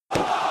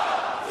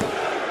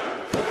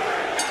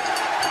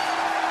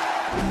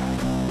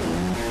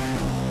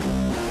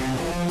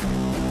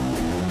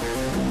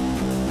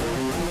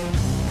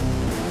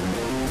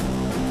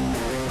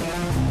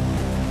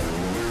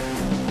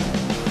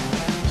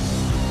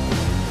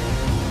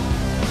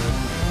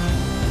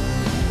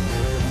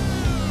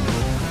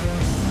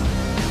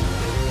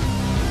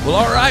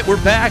Well, all right,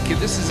 we're back,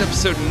 and this is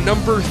episode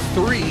number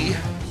 3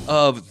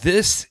 of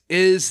This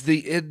is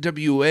the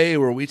NWA,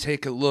 where we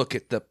take a look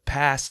at the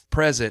past,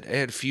 present,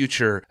 and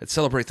future and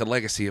celebrate the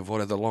legacy of one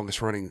of the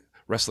longest-running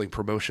wrestling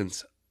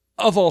promotions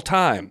of all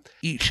time.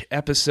 Each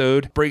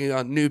episode bringing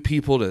on new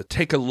people to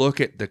take a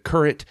look at the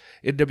current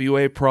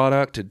NWA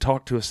product and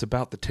talk to us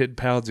about the 10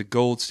 Pounds of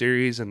Gold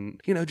series and,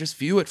 just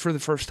view it for the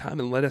first time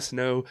and let us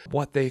know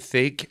what they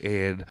think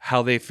and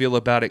how they feel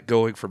about it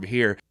going from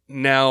here.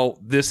 Now,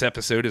 this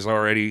episode is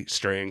already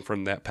straying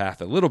from that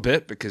path a little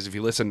bit because if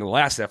you listen to the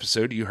last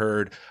episode, you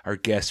heard our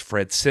guest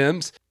Fred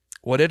Sims.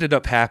 What ended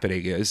up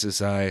happening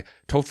is I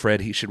told Fred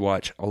he should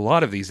watch a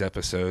lot of these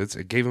episodes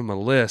and gave him a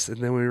list,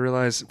 and then we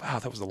realized, wow,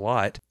 that was a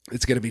lot.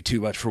 It's going to be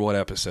too much for one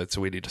episode,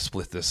 so we need to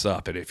split this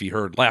up. And if you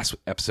heard last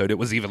episode, it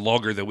was even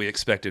longer than we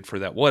expected for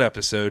that one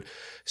episode.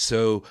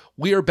 So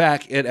we are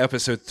back in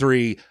episode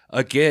 3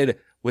 again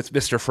with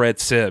Mr. Fred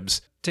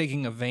Sims.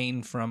 Taking a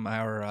vein from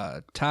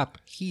our top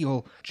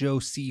heel, Joe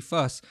C.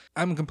 Fuss.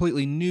 I'm a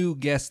completely new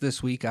guest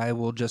this week. I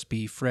will just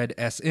be Fred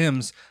S.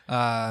 Ims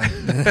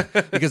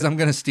because I'm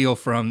going to steal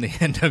from the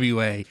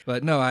NWA.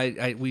 But no,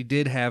 we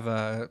did have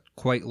a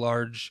quite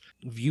large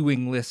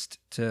viewing list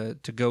to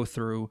go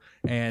through,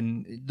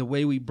 and the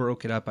way we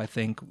broke it up, I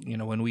think,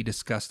 when we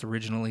discussed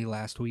originally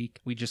last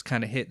week, we just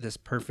kind of hit this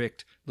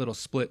perfect little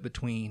split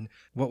between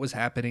what was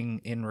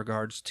happening in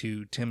regards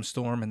to Tim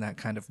Storm and that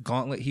kind of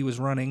gauntlet he was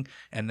running,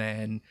 and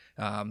then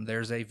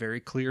there's a very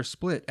clear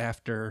split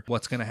after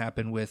what's going to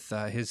happen with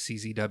his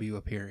CZW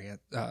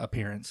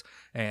appearance.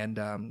 And,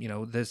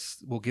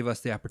 this will give us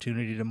the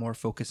opportunity to more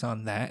focus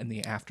on that and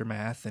the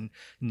aftermath and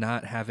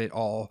not have it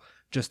all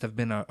just have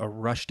been a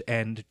rushed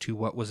end to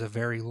what was a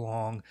very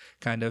long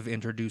kind of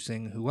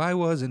introducing who I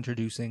was,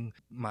 introducing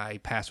my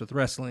past with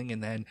wrestling,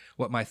 and then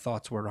what my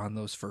thoughts were on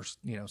those first,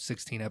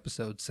 16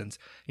 episodes. Since,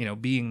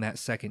 being that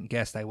second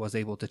guest, I was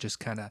able to just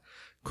kind of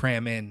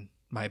cram in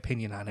my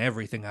opinion on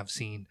everything I've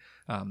seen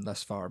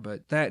thus far.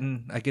 But that,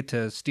 and I get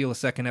to steal a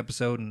second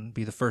episode and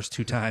be the first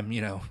 2-time,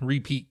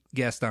 repeat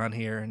guest on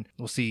here, and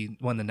we'll see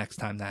when the next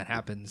time that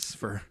happens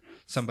for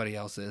somebody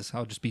else is.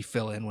 I'll just be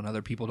fill-in when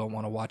other people don't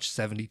want to watch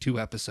 72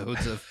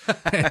 episodes of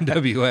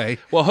NWA.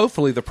 Well,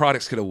 hopefully the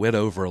product's going to win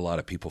over a lot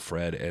of people,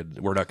 Fred, and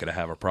we're not going to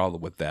have a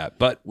problem with that.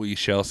 But we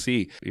shall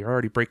see. You're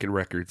already breaking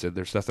records, and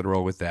there's nothing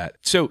wrong with that.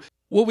 So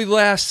when we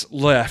last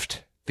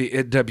left the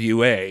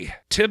NWA,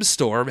 Tim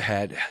Storm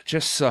had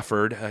just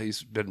suffered.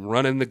 He's been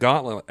running the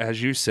gauntlet,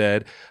 as you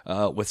said,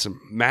 with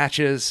some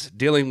matches,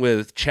 dealing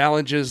with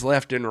challenges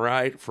left and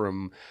right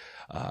from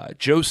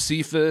Joe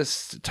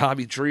Cephas to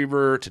Tommy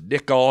Dreamer to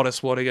Nick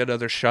Aldis wanting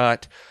another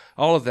shot,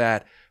 all of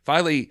that.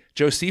 Finally,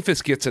 Joe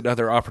Cephas gets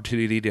another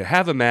opportunity to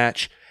have a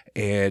match,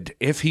 and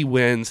if he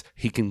wins,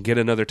 he can get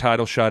another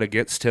title shot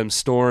against Tim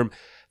Storm.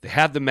 They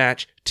have the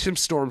match. Tim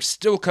Storm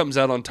still comes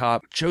out on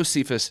top. Joe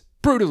Cephas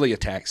brutally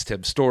attacks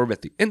Tim Storm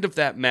at the end of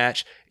that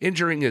match,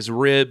 injuring his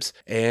ribs,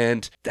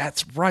 and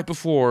that's right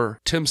before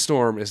Tim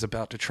Storm is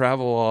about to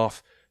travel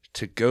off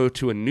to go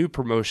to a new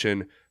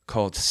promotion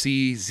called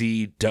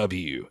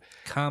CZW.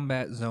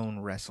 Combat Zone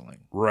Wrestling.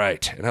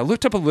 Right. And I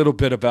looked up a little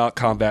bit about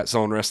Combat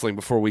Zone Wrestling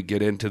before we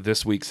get into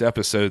this week's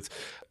episodes.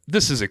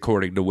 This is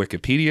according to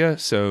Wikipedia,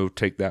 so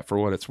take that for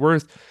what it's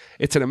worth.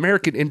 It's an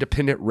American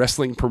independent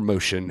wrestling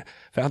promotion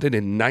founded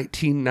in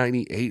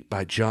 1998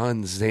 by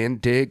John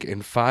Zandig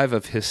and 5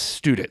 of his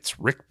students,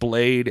 Rick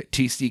Blade,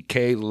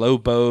 TCK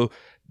Lobo,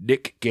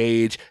 Nick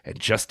Gage, and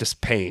Justice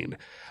Payne,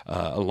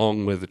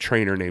 along with a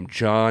trainer named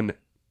John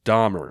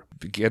Dahmer.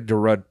 Began to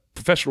run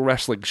professional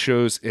wrestling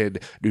shows in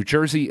New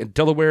Jersey and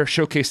Delaware,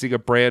 showcasing a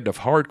brand of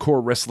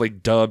hardcore wrestling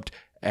dubbed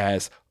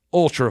as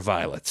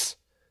Ultraviolence.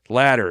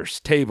 Ladders,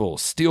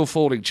 tables, steel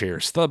folding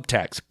chairs,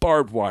 thumbtacks,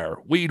 barbed wire,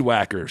 weed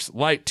whackers,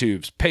 light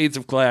tubes, panes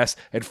of glass,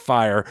 and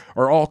fire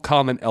are all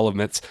common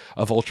elements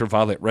of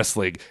ultraviolet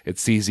wrestling at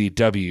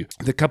CZW.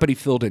 The company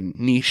filled a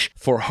niche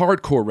for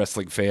hardcore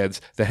wrestling fans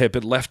that had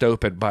been left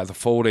open by the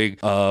folding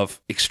of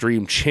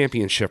Extreme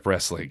Championship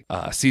Wrestling.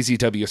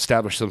 CZW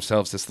established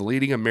themselves as the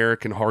leading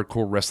American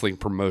hardcore wrestling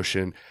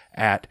promotion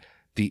at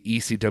the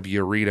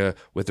ECW Arena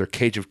with their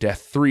Cage of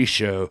Death 3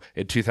 show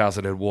in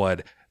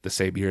 2001. The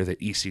same year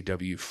that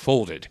ECW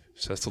folded.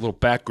 So that's a little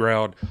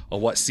background on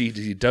what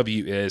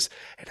CZW is.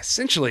 And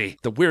essentially,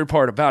 the weird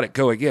part about it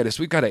going in is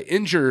we've got an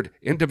injured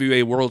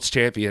NWA World's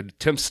Champion,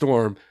 Tim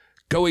Storm,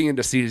 going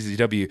into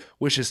CZW,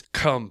 which is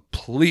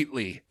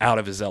completely out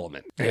of his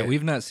element. Yeah,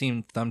 we've not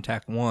seen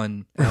Thumbtack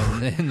 1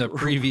 in the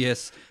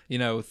previous,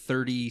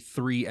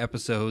 33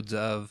 episodes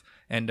of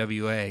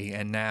NWA.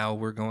 And now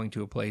we're going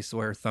to a place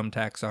where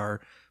thumbtacks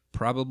are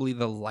probably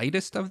the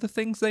lightest of the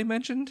things they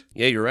mentioned.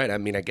 Yeah, you're right. I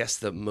mean, I guess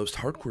the most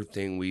hardcore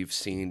thing we've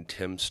seen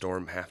Tim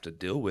Storm have to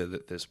deal with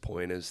at this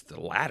point is the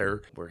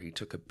ladder, where he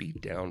took a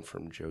beat down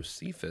from Joe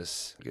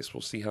Cephas. I guess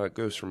we'll see how it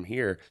goes from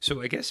here.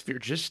 So I guess if you're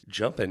just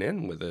jumping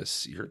in with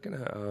us, you're going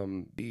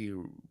to be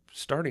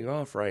starting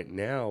off right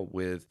now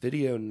with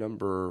video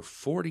number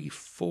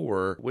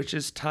 44, which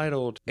is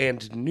titled,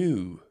 "And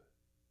New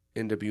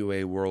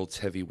NWA World's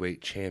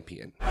Heavyweight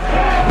Champion."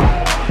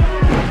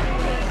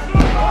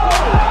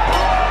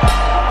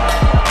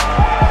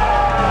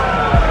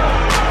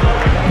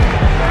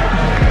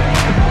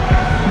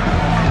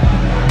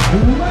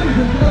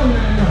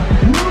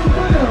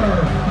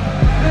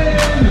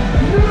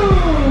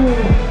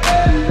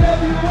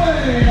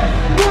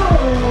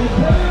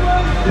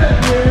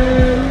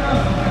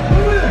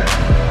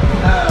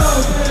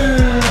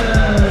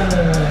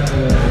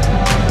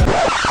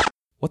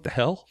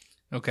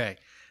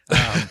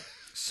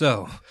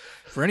 So,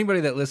 for anybody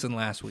that listened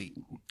last week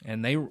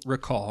and they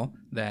recall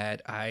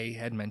that I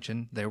had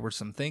mentioned there were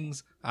some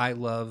things I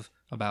love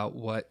about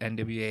what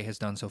NWA has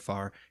done so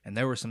far, and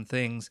there were some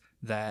things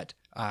that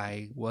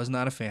I was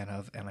not a fan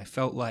of, and I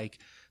felt like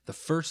the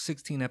first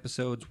 16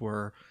 episodes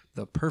were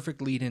the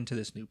perfect lead into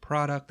this new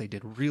product. They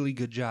did a really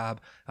good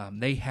job.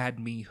 They had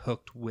me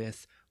hooked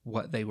with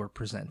what they were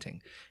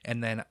presenting.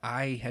 And then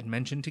I had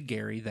mentioned to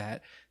Gary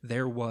that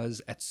there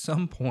was at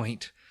some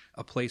point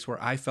a place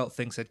where I felt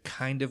things had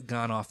kind of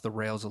gone off the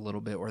rails a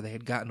little bit, or they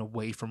had gotten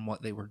away from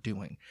what they were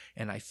doing.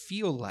 And I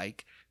feel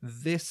like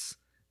this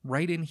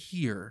right in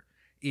here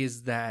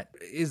is that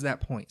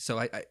point. So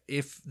I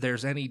if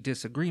there's any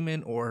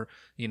disagreement, or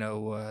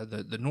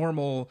the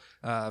normal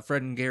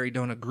Fred and Gary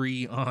don't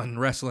agree on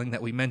wrestling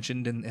that we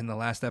mentioned in the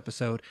last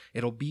episode,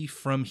 it'll be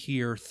from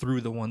here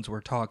through the ones we're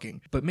talking.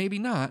 But maybe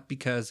not,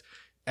 because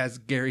as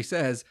Gary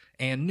says,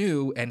 and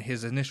new, and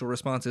his initial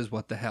response is,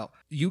 what the hell?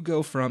 You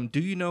go from Do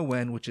You Know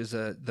When, which is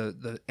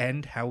the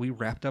end, how we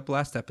wrapped up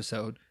last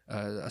episode,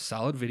 a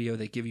solid video.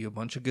 They give you a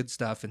bunch of good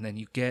stuff, and then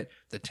you get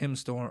the Tim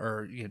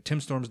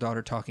Storm's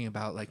daughter talking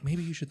about, like,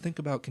 maybe you should think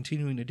about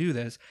continuing to do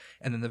this.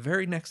 And then the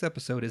very next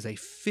episode is a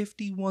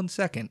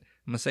 51-second,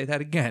 I'm going to say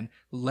that again,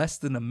 less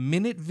than a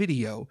minute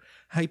video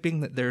hyping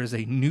that there is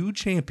a new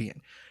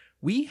champion.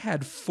 We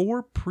had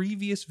 4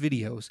 previous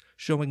videos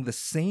showing the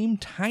same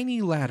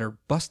tiny ladder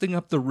busting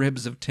up the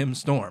ribs of Tim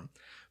Storm,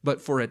 but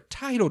for a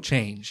title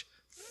change,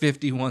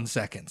 51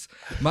 seconds.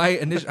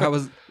 I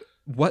was,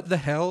 what the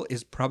hell,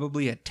 is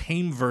probably a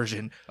tame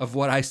version of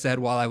what I said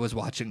while I was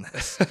watching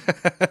this.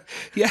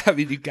 Yeah, I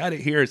mean, you got it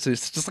here. It's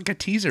just like a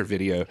teaser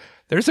video.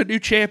 There's a new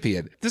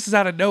champion. This is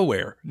out of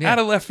nowhere, out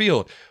of left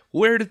field.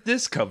 Where did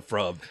this come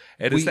from?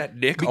 And is that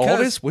Nick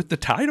Aldis with the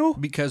title?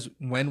 Because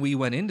when we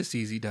went into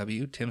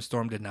CZW, Tim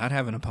Storm did not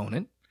have an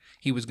opponent.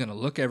 He was going to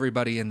look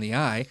everybody in the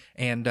eye.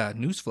 And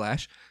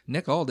newsflash,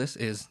 Nick Aldis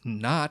is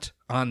not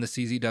on the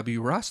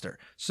CZW roster.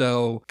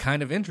 So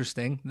kind of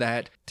interesting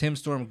that Tim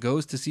Storm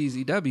goes to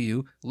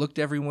CZW, looked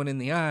everyone in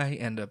the eye,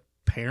 and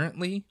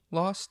apparently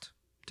lost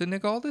to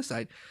Nick Aldis.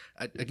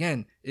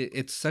 Again,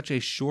 it's such a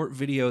short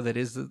video that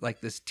is like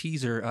this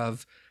teaser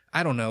of,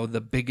 I don't know,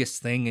 the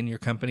biggest thing in your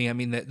company. I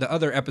mean, the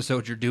other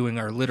episodes you're doing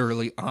are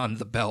literally on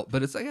the belt,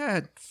 but it's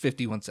like,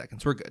 51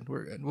 seconds. We're good.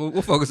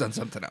 We'll focus on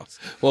something else.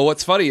 Well,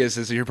 what's funny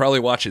is you're probably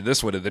watching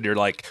this one, and then you're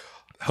like,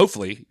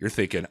 hopefully you're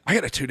thinking, I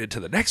got to tune into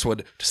the next one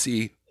to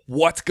see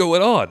what's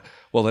going on.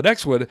 Well, the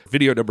next one,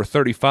 video number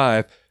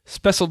 35,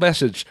 special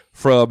message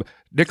from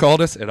Nick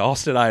Aldis and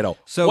Austin Idol.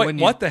 So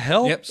what the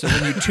hell? Yep. So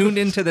when you tuned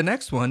into the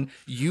next one,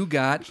 you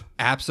got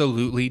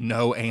absolutely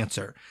no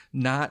answer.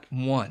 Not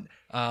one.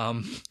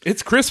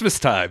 It's Christmas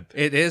time.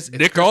 It is.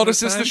 Nick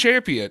Aldis is the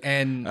champion.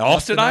 And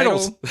Austin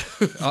Idol.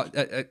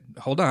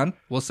 Hold on.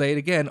 We'll say it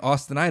again.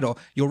 Austin Idol.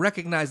 You'll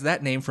recognize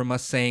that name from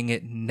us saying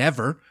it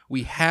never.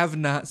 We have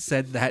not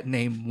said that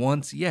name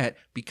once yet,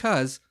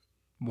 because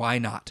why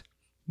not?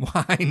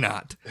 Why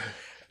not?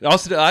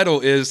 Austin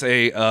Idol is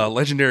a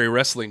legendary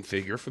wrestling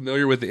figure,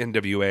 familiar with the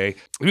NWA.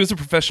 He was a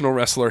professional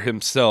wrestler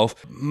himself,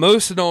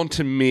 most known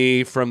to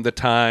me from the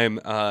time,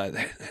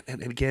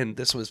 and again,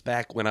 this was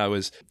back when I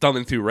was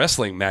thumbing through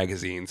wrestling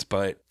magazines,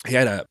 but he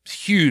had a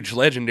huge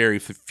legendary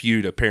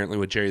feud apparently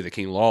with Jerry the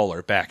King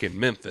Lawler back in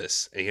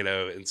Memphis,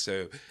 and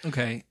so...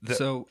 Okay,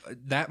 so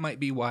that might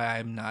be why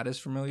I'm not as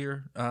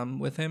familiar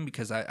with him,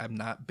 because I'm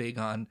not big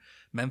on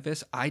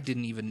Memphis. I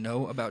didn't even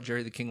know about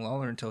Jerry the King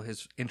Lawler until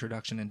his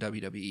introduction in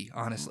WWE,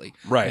 honestly.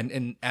 Right.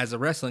 And as a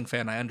wrestling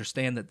fan, I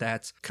understand that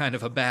that's kind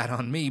of a bad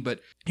on me, but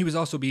he was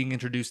also being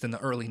introduced in the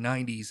early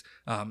 90s,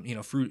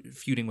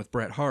 feuding with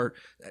Bret Hart.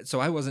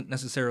 So I wasn't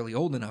necessarily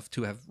old enough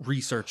to have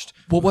researched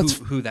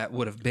who that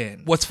would have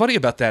been. What's funny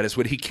about that is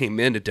when he came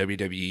into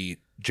WWE,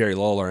 Jerry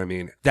Lawler, I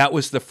mean, that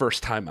was the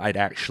first time I'd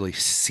actually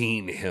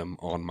seen him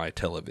on my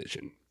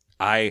television.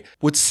 I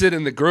would sit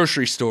in the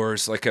grocery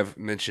stores, like I've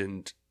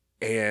mentioned,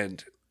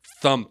 and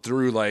thumb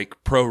through like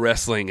Pro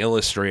Wrestling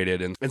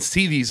Illustrated and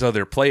see these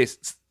other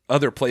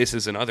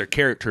places and other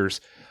characters,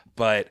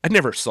 but I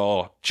never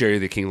saw Jerry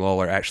the King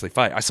Lawler actually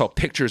fight. I saw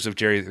pictures of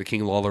Jerry the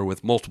King Lawler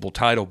with multiple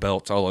title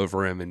belts all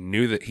over him and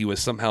knew that he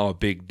was somehow a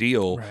big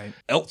deal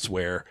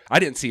elsewhere. I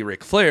didn't see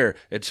Ric Flair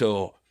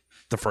until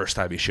the first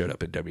time he showed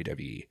up in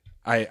WWE.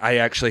 I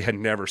actually had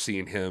never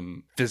seen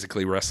him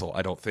physically wrestle,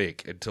 I don't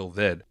think, until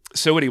then.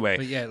 So anyway.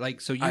 But yeah,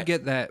 you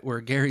get that where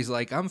Gary's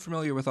like, I'm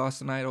familiar with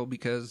Austin Idol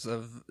because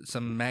of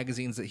some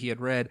magazines that he had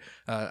read.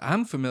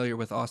 I'm familiar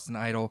with Austin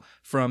Idol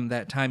from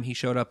that time he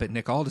showed up at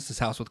Nick Aldis'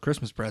 house with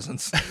Christmas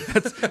presents.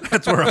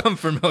 That's where I'm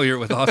familiar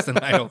with Austin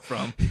Idol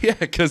from. Yeah,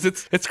 because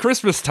it's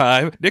Christmas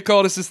time. Nick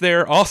Aldis is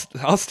there.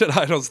 Austin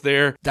Idol's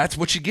there. That's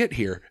what you get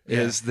here,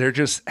 is they're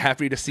just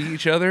happy to see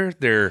each other.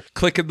 They're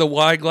clicking the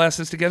wine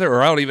glasses together,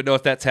 or I don't even know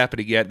if that's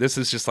happening yet. This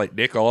is just like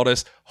Nick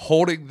Aldis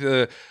holding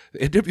the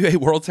NWA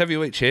World's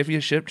Heavyweight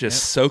Championship,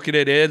 just soaking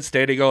it in,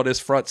 standing on his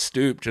front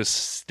stoop, just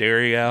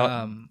staring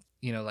out.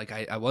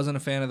 I wasn't a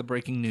fan of the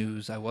breaking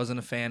news. I wasn't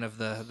a fan of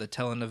the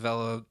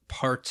telenovela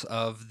parts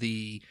of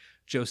the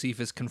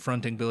Josephus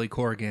confronting Billy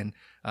Corgan.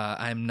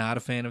 I'm not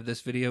a fan of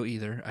this video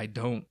either.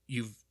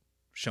 You've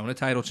shown a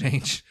title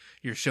change.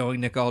 You're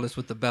showing Nick Aldis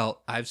with the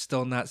belt. I've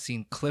still not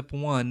seen clip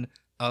 1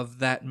 of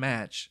that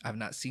match. I've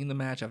not seen the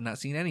match. I've not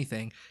seen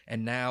anything.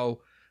 And now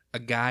a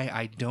guy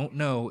I don't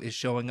know is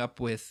showing up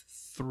with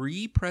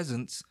 3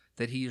 presents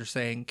that you're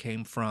saying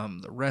came from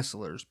the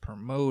wrestlers,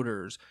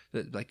 promoters.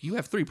 Like, you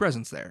have 3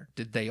 presents there.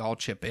 Did they all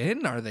chip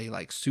in? Are they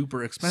like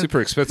super expensive?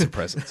 Super expensive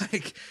presents.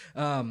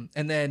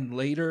 And then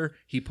later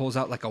he pulls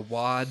out like a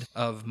wad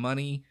of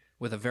money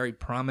with a very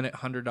prominent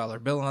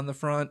 $100 bill on the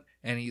front.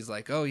 And he's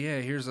like, oh yeah,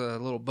 here's a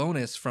little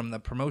bonus from the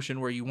promotion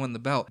where you won the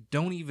belt.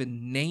 Don't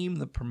even name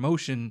the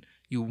promotion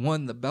you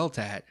won the belt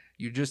at.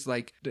 You just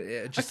like...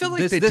 I feel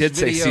like they did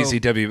say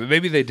CZW, but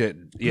maybe they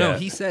didn't. Yeah. No,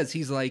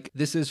 he's like,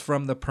 this is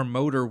from the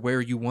promoter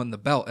where you won the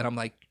belt. And I'm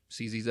like,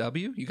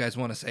 CZW? You guys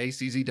want to say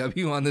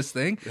CZW on this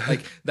thing?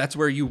 Like, that's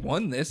where you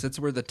won this. That's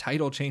where the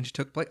title change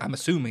took place. I'm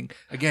assuming.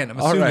 Again, I'm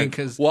assuming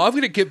because... Well, I'm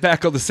going to get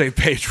back on the same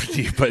page with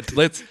you, but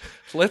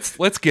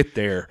let's get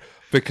there.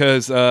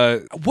 Because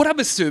what I'm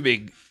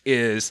assuming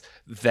is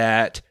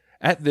that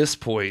at this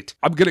point,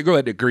 I'm going to go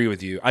ahead and agree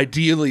with you.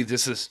 Ideally,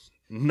 this is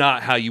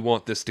not how you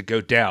want this to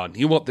go down.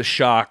 You want the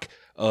shock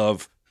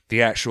of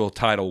the actual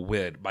title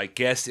win. My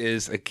guess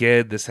is,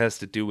 again, this has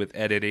to do with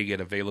editing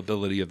and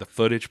availability of the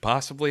footage,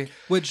 possibly.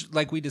 Which,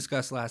 like we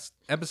discussed last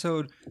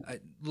episode,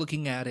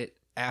 looking at it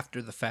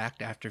after the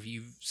fact, after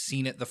you've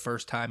seen it the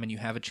first time and you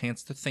have a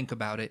chance to think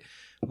about it,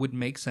 would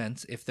make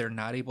sense. If they're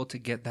not able to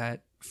get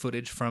that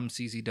footage from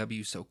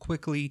CZW so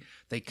quickly,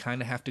 they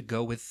kind of have to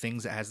go with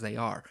things as they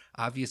are.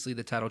 Obviously,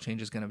 the title change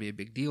is going to be a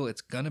big deal.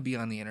 It's going to be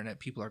on the internet.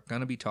 People are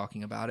going to be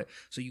talking about it.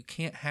 So you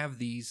can't have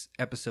these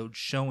episodes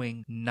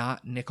showing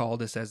not Nick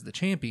Aldis as the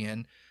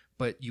champion,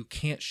 but you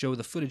can't show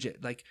the footage.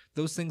 Like,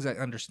 those things I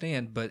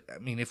understand, but I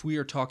mean, if we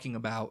are talking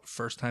about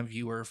first-time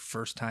viewer,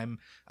 first time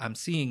I'm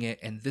seeing it,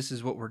 and this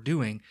is what we're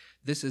doing,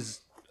 this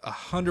is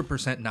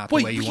 100% not the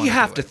way you want to do it. You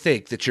have to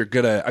think that you're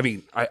gonna. I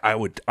mean, I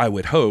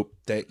would hope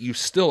that you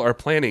still are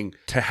planning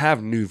to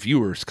have new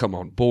viewers come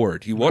on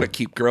board. You want to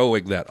keep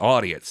growing that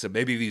audience, so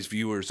maybe these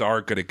viewers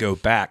are going to go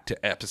back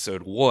to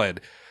episode 1,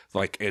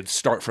 like, and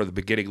start from the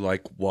beginning,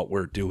 like what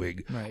we're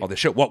doing on the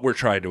show, what we're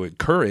trying to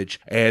encourage.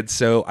 And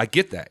so I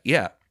get that.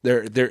 Yeah,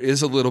 there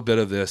is a little bit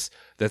of this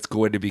that's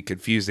going to be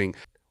confusing.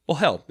 Well,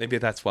 hell, maybe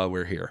that's why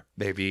we're here.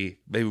 Maybe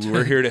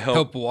we're here to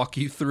help walk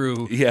you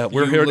through. Yeah,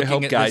 we're here to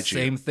help guide you.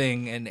 Same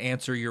thing and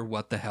answer your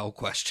what the hell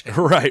question.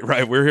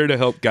 Right. We're here to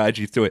help guide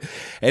you through it.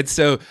 And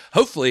so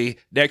hopefully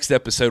next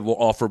episode will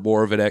offer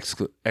more of an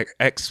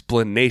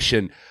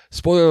explanation.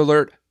 Spoiler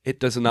alert, it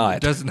does not.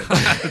 It does not.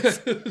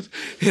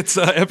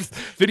 It's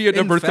video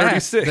number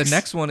 36. The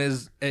next one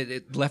is,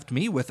 it left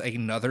me with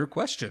another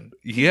question.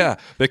 Yeah,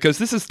 because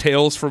this is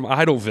Tales from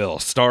Idleville,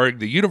 starring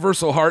the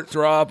Universal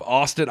Heartthrob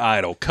Austin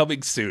Idol,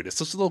 coming soon. It's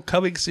just a little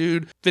coming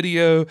soon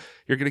video.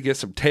 You're going to get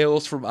some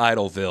Tales from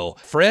Idleville.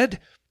 Fred,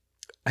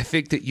 I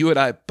think that you and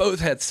I both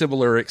had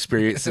similar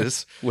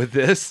experiences with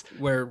this.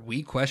 Where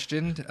we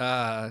questioned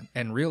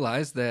and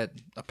realized that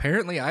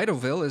apparently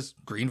Idleville is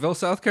Greenville,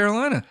 South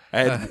Carolina.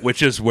 And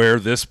which is where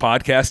this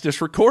podcast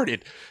is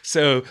recorded.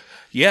 So,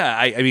 yeah,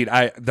 I mean,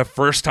 the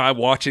first time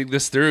watching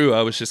this through,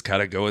 I was just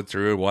kind of going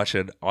through and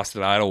watching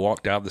Austin Idol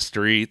walk down the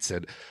streets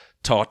and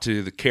talk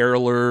to the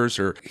carolers,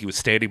 or he was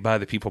standing by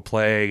the people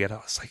playing, and I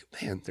was like,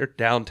 man, their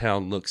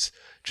downtown looks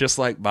just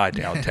like my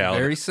downtown.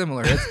 Very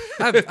similar.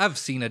 I've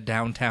seen a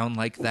downtown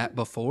like that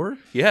before.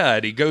 Yeah,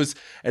 and he goes,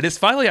 and it's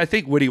finally, I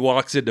think, when he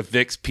walks into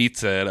Vic's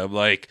Pizza, and I'm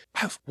like,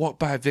 I've walked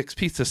by Vic's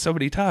Pizza so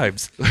many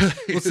times.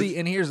 Well, see,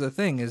 and here's the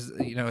thing is,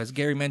 as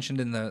Gary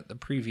mentioned in the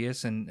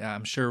previous, and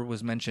I'm sure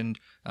was mentioned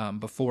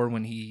before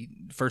when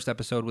first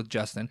episode with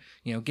Justin,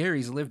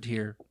 Gary's lived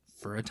here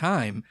for a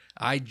time.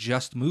 I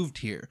just moved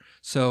here,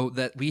 so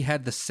that we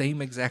had the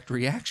same exact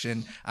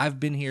reaction. I've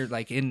been here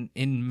like in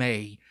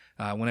May,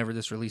 whenever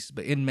this releases,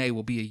 but in May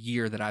will be a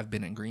year that I've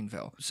been in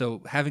Greenville.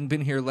 So having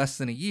been here less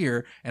than a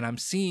year, and I'm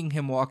seeing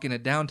him walk into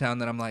downtown,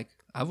 that I'm like,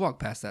 I've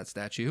walked past that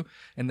statue.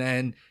 And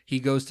then he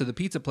goes to the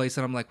pizza place,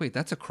 and I'm like, wait,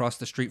 that's across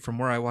the street from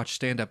where I watch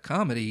stand-up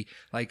comedy.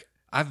 Like,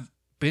 I've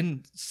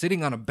been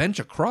sitting on a bench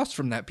across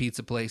from that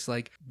pizza place.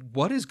 Like,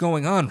 what is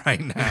going on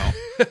right now?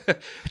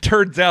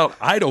 Turns out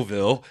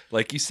Idleville,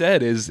 like you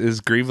said,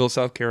 is Greenville,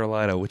 South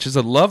Carolina, which is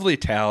a lovely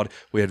town.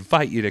 We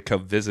invite you to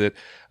come visit.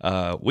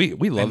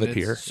 We love it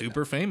here.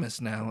 Super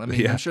famous now. I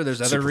mean, I'm sure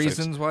there's other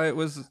reasons why it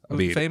was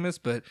famous,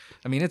 but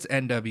I mean, it's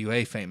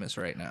NWA famous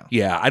right now.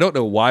 Yeah, I don't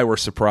know why we're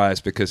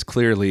surprised, because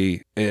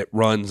clearly it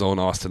runs on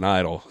Austin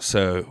Idol,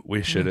 so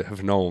we should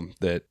have known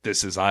that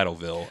this is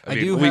Idleville. I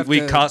mean,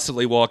 we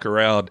constantly walk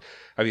around.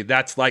 I mean,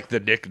 that's like the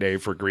nickname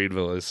for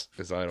Greenville is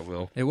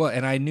Idleville. It was,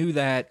 and I knew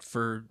that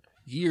for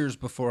years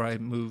before I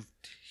moved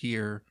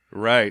here.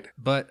 Right.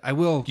 But I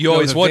will. You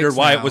always wondered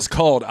why it was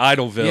called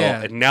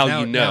Idleville, and now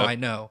you know. Now I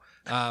know.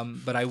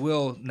 But I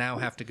will now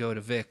have to go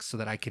to Vic's so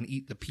that I can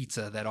eat the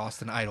pizza that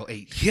Austin Idol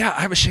ate. Yeah,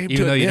 I'm ashamed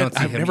to admit, you don't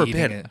see I've never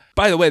been. It.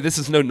 By the way, this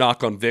is no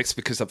knock on Vic's,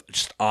 because I've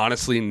just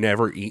honestly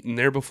never eaten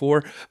there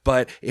before,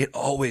 but it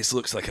always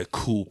looks like a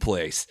cool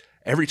place.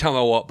 every time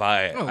I walk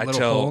by it, A I little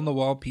tell hole in the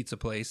wall pizza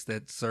place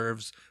that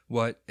serves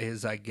what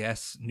is, I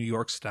guess, New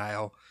York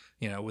style.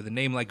 With a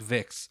name like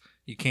Vic's,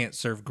 you can't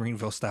serve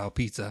Greenville style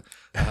pizza,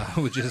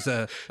 which is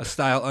a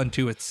style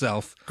unto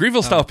itself.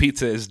 Greenville style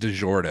pizza is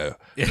DiGiorno.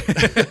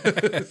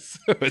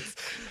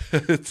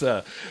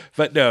 So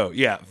but no,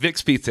 yeah,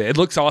 Vic's Pizza. It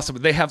looks awesome.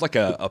 They have like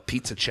a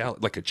pizza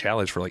challenge, like a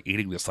challenge for like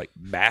eating this like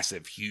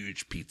massive,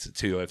 huge pizza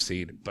too. I've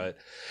seen. But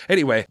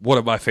anyway, one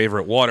of my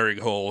favorite watering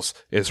holes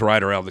is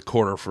right around the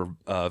corner from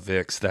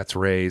Vic's. That's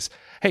Ray's.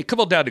 Hey,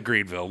 come on down to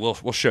Greenville.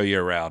 We'll show you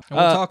around. And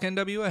we'll talk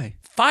NWA.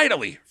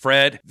 Finally,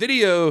 Fred,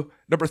 video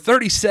number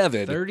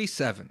 37.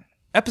 37.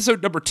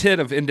 Episode number 10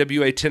 of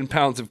NWA 10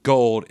 Pounds of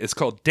Gold is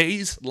called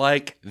Days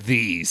Like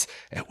These.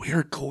 And we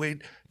are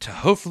going to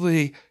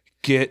hopefully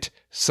get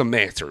some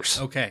answers.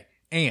 Okay.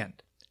 And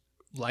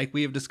like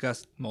we have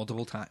discussed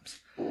multiple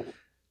times,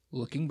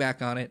 looking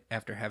back on it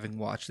after having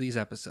watched these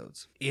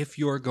episodes, if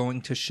you're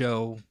going to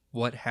show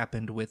what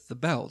happened with the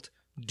belt,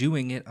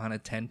 doing it on a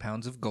 10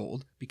 pounds of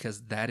gold,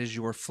 because that is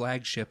your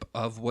flagship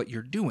of what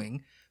you're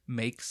doing,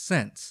 makes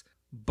sense.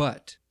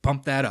 But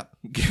bump that up.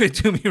 Give it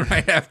to me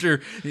right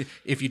after.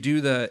 If you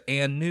do the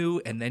and new,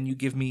 and then you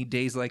give me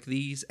Days Like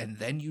These, and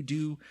then you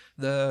do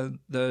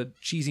the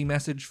cheesy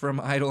message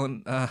from Idol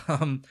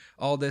and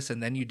all this,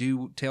 and then you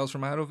do Tales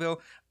from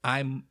Idolville,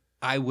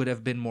 I would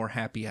have been more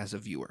happy as a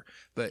viewer.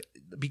 But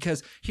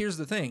because here's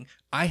the thing,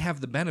 I have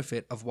the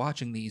benefit of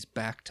watching these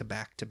back to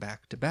back to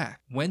back to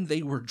back. When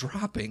they were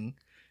dropping,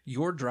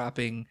 you're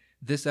dropping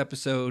this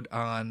episode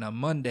on a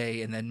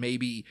Monday, and then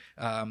maybe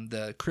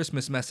the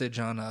Christmas message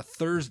on a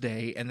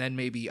Thursday, and then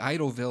maybe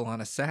Idolville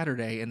on a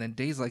Saturday, and then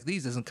Days Like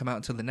These doesn't come out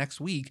until the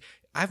next week.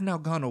 I've now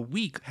gone a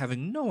week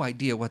having no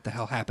idea what the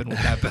hell happened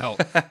with that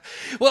belt.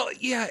 Well,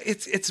 yeah,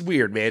 it's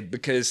weird, man,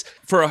 because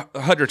for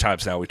 100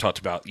 times now we talked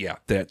about,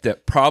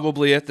 that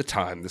probably at the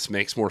time this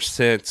makes more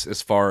sense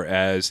as far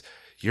as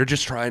you're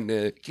just trying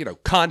to,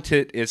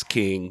 content is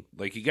king.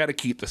 Like, you got to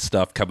keep the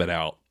stuff coming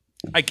out.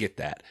 I get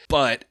that.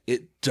 But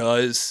it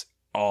does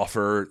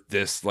offer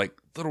this like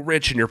little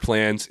wrench in your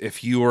plans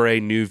if you are a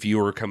new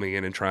viewer coming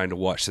in and trying to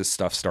watch this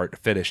stuff start to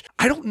finish.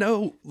 I don't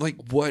know like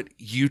what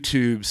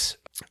YouTube's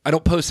I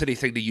don't post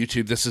anything to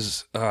YouTube. This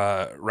is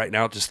right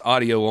now just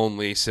audio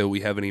only, so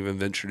we haven't even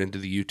ventured into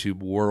the YouTube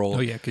world.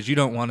 Oh yeah, because you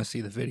don't want to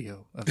see the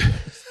video of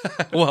this.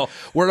 Well,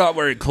 we're not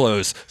wearing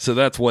clothes, so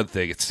that's one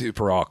thing. It's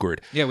super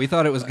awkward. Yeah, we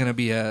thought it was going to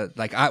be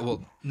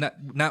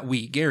not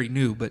we, Gary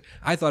knew, but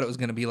I thought it was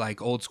going to be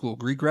like old school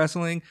Greek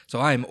wrestling.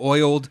 So I'm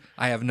oiled.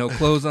 I have no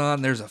clothes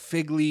on. There's a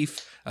fig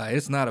leaf.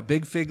 It's not a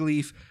big fig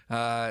leaf.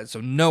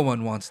 So no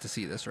one wants to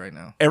see this right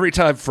now. Every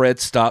time Fred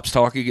stops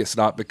talking, it's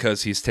not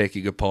because he's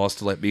taking a pause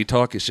to let me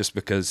talk. It's just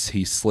because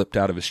he slipped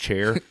out of his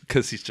chair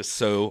because he's just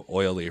so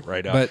oily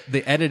right now. But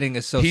the editing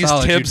is so He's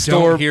solid, Tim you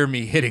Storm. don't hear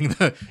me hitting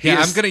the... Yeah,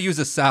 I'm going to use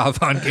a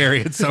salve on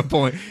Gary at some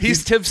point.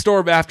 He's Tim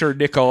Storm after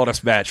Nick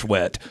Aldis match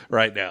wet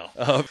right now.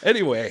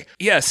 Anyway,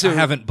 yeah, so... I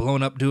haven't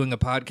blown up doing a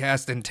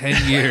podcast in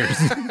 10 years.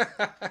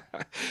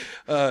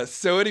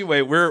 So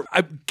anyway,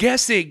 I'm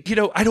guessing,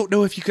 I don't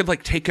know if you could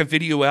like take a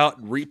video out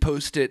and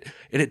repost it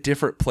in a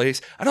different place.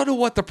 I don't know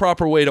what the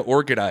proper way to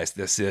organize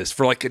this is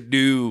for like a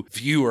new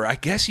viewer. I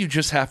guess you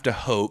just have to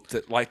hope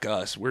that like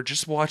us, we're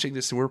just watching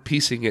this and we're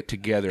piecing it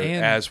together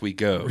And as we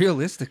go.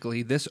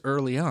 Realistically, this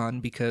early on,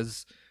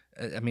 because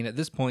I mean, at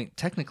this point,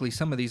 technically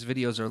some of these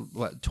videos are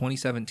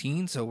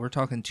 2017. So we're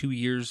talking 2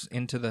 years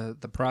into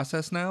the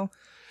process now.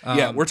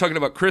 Yeah, we're talking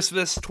about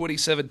Christmas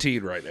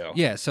 2017 right now.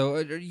 Yeah, so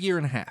a year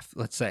and a half,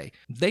 let's say.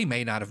 They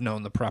may not have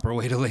known the proper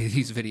way to lay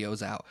these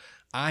videos out.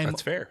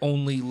 That's fair.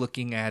 Only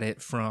looking at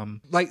it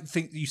from, like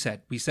you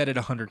said, we said it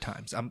 100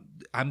 times.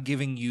 I'm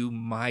giving you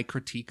my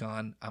critique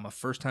on, I'm a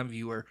first-time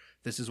viewer,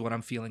 this is what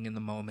I'm feeling in the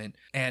moment,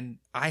 and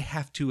I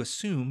have to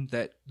assume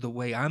that the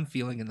way I'm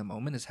feeling in the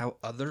moment is how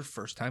other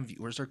first-time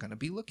viewers are going to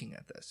be looking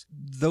at this.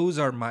 Those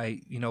are my,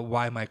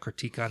 why my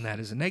critique on that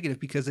is a negative,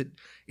 because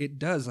it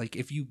does, like,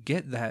 if you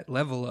get that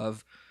level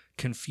of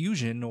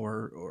confusion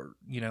or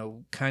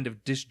kind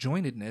of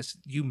disjointedness,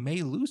 you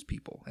may lose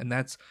people, and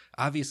that's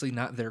obviously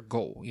not their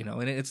goal,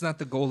 and it's not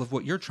the goal of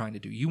what you're trying to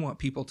do. You want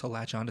people to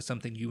latch onto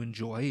something you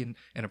enjoy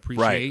and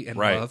appreciate and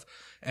love,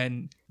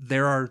 and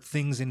there are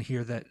things in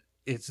here that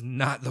it's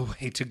not the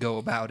way to go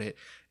about it.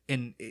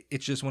 And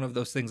it's just one of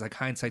those things, like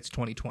hindsight's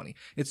 20/20.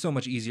 It's so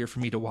much easier for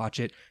me to watch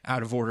it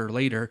out of order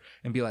later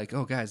and be like,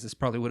 oh guys, this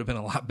probably would have been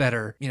a lot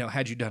better,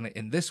 had you done it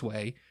in this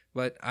way.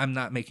 But I'm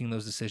not making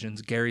those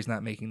decisions. Gary's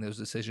not making those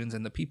decisions.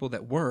 And the people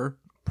that were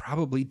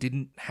probably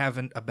didn't have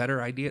a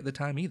better idea at the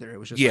time either. It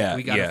was just like,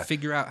 we got to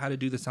figure out how to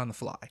do this on the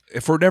fly.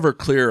 If we're never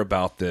clear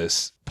about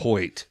this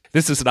point,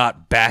 this is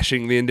not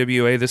bashing the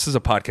NWA. This is a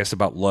podcast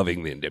about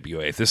loving the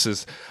NWA. This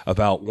is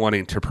about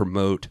wanting to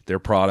promote their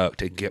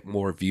product and get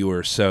more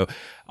viewers. So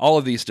all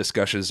of these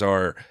discussions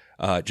are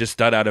just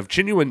done out of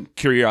genuine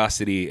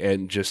curiosity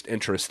and just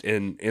interest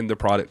in the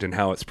product and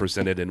how it's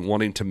presented, and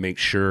wanting to make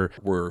sure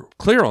we're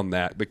clear on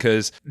that,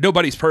 because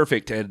nobody's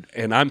perfect. And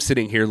I'm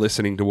sitting here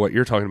listening to what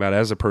you're talking about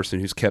as a person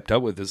who's kept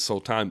up with this whole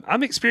time.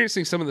 I'm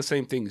experiencing some of the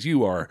same things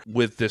you are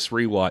with this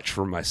rewatch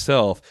for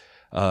myself.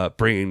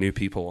 bringing new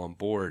people on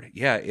board.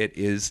 Yeah, it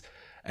is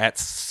at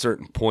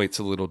certain points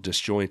a little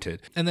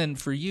disjointed. And then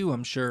for you,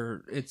 I'm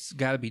sure it's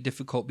got to be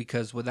difficult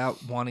because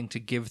without wanting to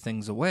give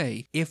things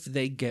away, if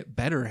they get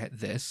better at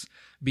this,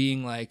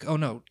 being like, oh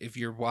no, if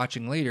you're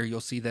watching later,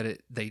 you'll see that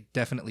they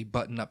definitely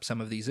button up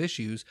some of these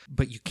issues,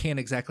 but you can't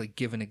exactly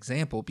give an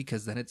example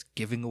because then it's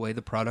giving away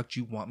the product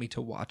you want me to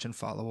watch and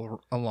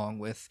follow along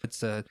with.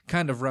 It's a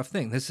kind of rough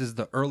thing. This is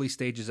the early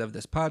stages of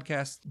this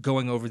podcast,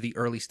 going over the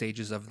early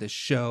stages of this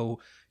show,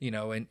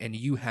 and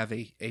you have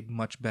a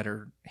much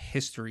better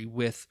history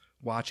with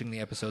watching the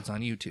episodes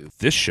on YouTube.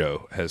 This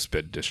show has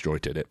been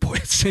disjointed at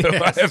points, so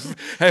Yes.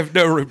 I have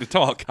no room to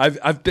talk.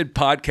 I've been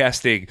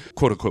podcasting,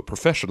 quote unquote,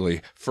 professionally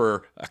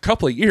for a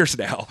couple of years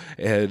now,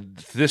 and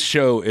this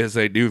show is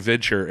a new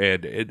venture,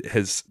 and it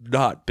has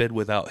not been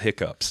without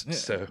hiccups.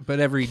 So, But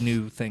every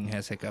new thing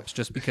has hiccups.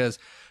 Just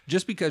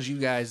because you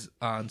guys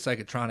on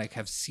Psychotronic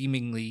have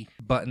seemingly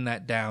buttoned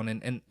that down,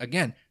 and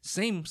again,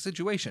 same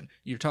situation.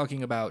 You're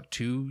talking about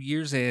 2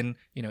 years in.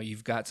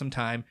 You've got some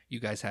time. You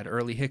guys had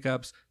early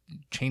hiccups.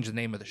 Changed the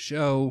name of the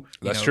show.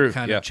 That's true.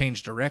 Kind Yeah. of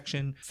changed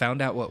direction.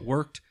 Found out what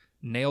worked.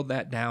 Nailed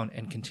that down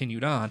and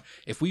continued on.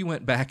 If we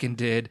went back and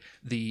did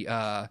the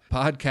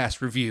podcast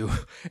review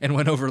and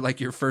went over like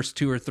your first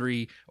 2 or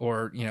 3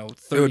 or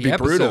 30 be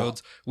brutal.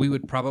 episodes, we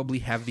would probably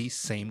have these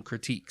same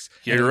critiques.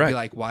 Yeah, And you're it would be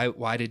right. like,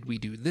 why did we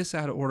do this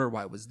out of order?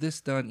 Why was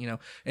this done?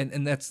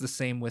 And that's the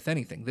same with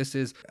anything. This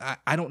is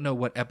I don't know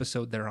what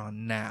episode they're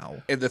on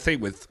now. and the thing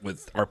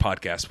with our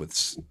podcast with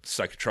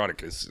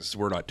Psychotronic is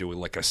we're not doing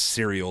like a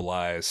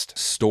serialized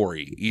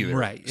story either.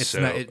 Right. It's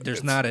So not.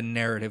 There's not a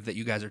narrative that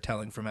you guys are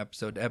telling from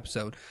episode to episode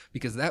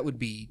because that would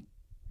be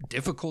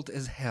difficult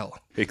as hell.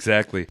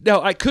 Exactly.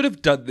 Now, I could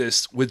have done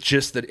this with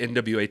just the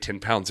NWA 10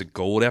 Pounds of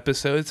Gold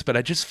episodes, but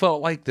I just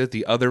felt like that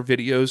the other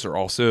videos are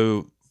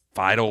also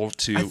vital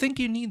to... I think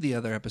you need the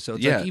other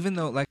episodes. Yeah. Like, even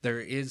though like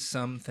there is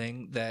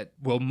something that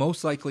will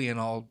most likely in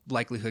all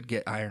likelihood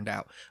get ironed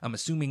out. I'm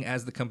assuming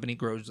as the company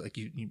grows, like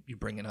you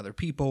bring in other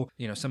people,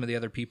 some of the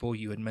other people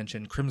you had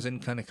mentioned, Crimson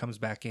kind of comes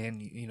back in,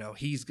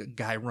 he's a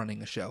guy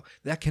running a show.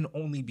 That can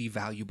only be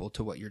valuable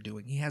to what you're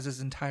doing. He has his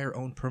entire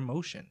own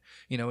promotion,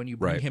 and you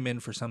bring Right. him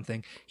in for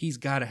something, he's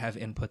got to have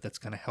input that's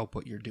going to help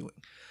what you're doing.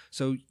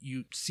 So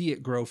you see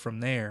it grow from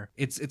there.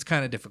 It's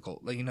kind of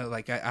difficult.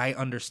 Like, I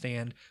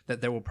understand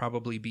that there will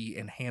probably be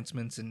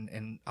enhancements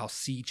and I'll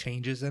see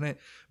changes in it,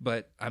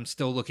 but I'm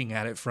still looking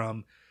at it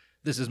from,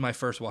 this is my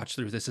first watch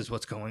through. This is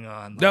what's going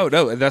on. No,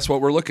 and that's what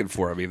we're looking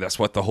for. I mean, that's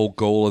what the whole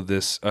goal of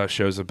this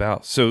show's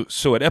about. So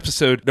at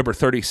episode number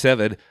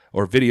 37,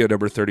 or video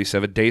number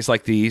 37, Days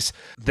Like These,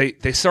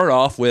 they start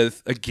off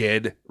with,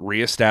 again,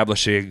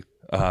 reestablishing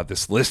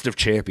this list of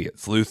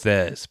champions: Lou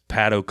Thez,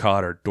 Pat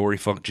O'Connor, Dory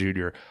Funk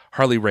Jr.,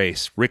 Harley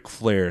Race, Ric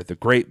Flair, The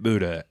Great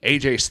Muta,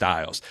 AJ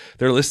Styles.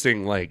 They're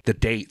listing like the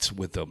dates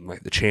with them,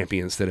 like the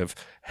champions that have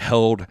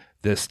held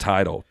this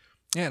title.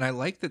 Yeah, and I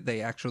like that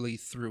they actually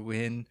threw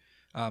in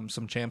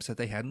some champs that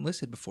they hadn't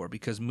listed before,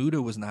 because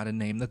Muta was not a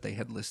name that they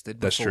had listed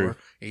before. That's true.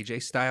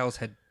 AJ Styles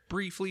had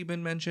briefly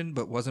been mentioned,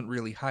 but wasn't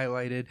really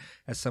highlighted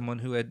as someone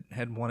who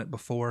had won it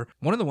before.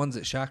 One of the ones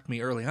that shocked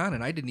me early on,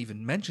 and I didn't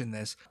even mention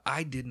this,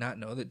 I did not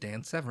know that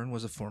Dan Severn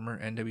was a former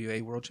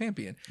NWA World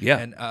Champion. Yeah.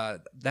 And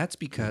that's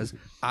because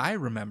I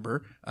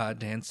remember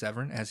Dan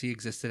Severn as he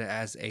existed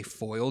as a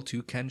foil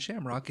to Ken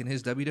Shamrock in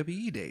his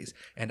WWE days.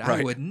 And I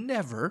Right. would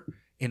never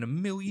in a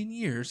million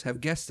years have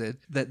guessed it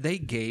that they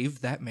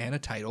gave that man a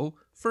title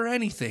for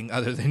anything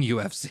other than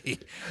UFC.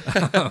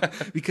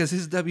 Because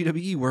his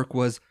WWE work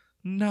was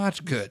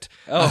not good.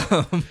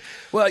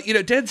 Well,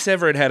 Dan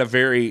Severn had a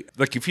very,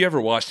 like, if you ever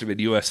watched him in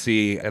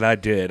UFC, and I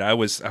did, I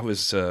was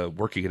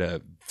working at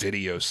a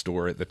video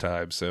store at the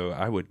time, so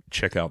I would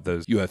check out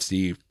those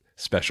UFC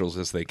specials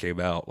as they came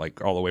out,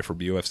 like all the way from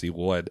UFC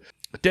 1.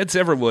 Dan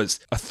Severn was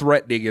a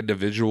threatening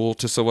individual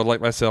to someone like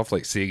myself,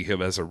 like seeing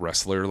him as a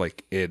wrestler,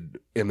 like in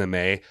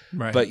MMA.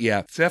 Right. But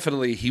yeah,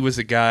 definitely he was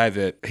a guy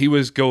that he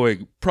was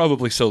going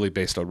probably solely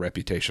based on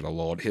reputation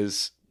alone.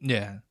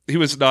 He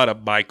was not a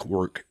mic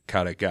work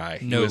kind of guy.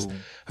 He No. was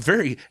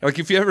very, like,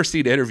 if you ever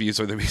seen interviews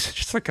with him, he's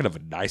just like kind of a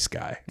nice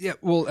guy. Yeah,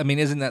 well, I mean,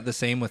 isn't that the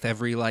same with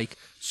every like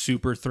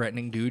super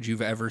threatening dude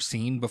you've ever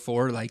seen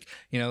before? Like,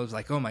 it's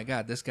like, oh my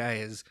God, this guy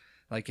is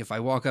like, if I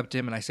walk up to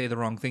him and I say the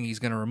wrong thing, he's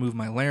going to remove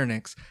my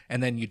larynx.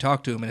 And then you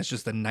talk to him and it's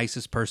just the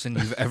nicest person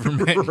you've ever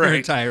met in your Right.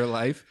 entire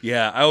life.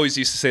 Yeah, I always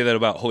used to say that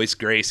about Hoist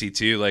Gracie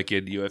too, like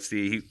in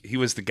UFC. He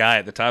was the guy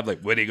at the time,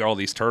 like winning all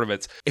these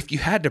tournaments. If you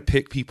had to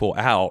pick people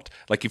out,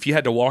 like if you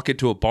had to walk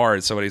into a bar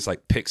and somebody's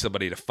like, pick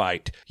somebody to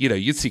fight,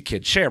 you'd see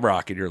Kid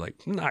Shamrock and you're like,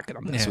 I'm not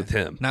going to mess with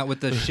him. Not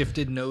with the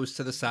shifted nose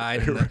to the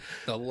side and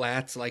the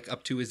lats like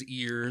up to his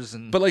ears.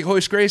 And But like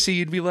Hoist Gracie,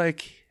 you'd be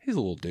like, he's a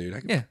little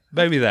dude. yeah,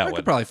 Maybe that I one.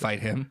 could probably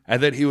fight him.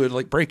 And then he would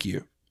like break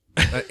you.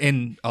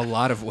 In a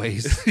lot of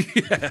ways.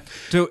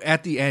 So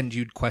at the end,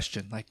 you'd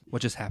question, like,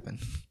 what just happened?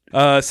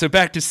 So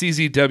back to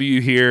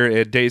CZW here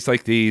at Days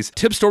Like These.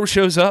 Tim Storm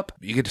shows up.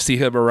 You get to see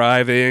him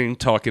arriving,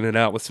 talking it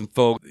out with some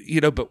folk,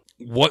 but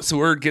once the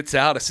word gets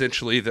out,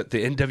 essentially, that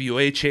the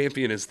NWA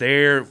champion is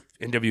there,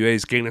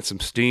 NWA's gaining some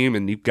steam,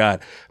 and you've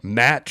got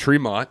Matt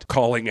Tremont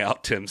calling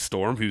out Tim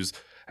Storm, he's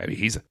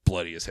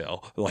bloody as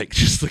hell. Like,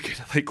 just looking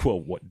like,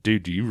 well, what,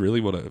 dude, do you really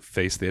want to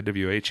face the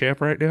NWA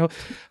champ right now?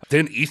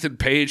 Then Ethan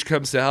Page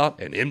comes out,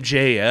 and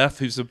MJF,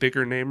 who's a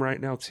bigger name right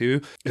now,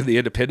 too, in the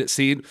independent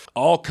scene,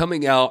 all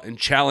coming out and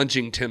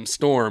challenging Tim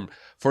Storm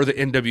for the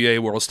NWA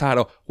World's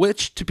title,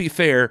 which, to be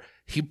fair,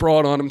 he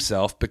brought on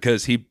himself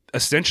because he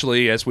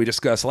essentially, as we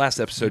discussed last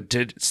episode,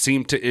 did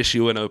seem to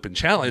issue an open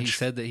challenge. He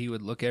said that he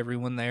would look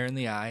everyone there in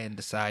the eye and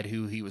decide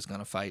who he was going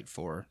to fight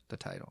for the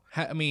title.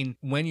 I mean,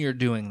 when you're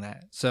doing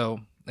that, so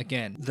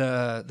again,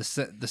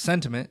 the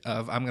sentiment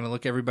of I'm going to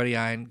look everybody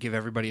eye and give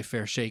everybody a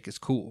fair shake is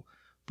cool,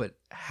 but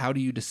how do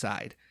you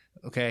decide?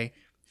 Okay,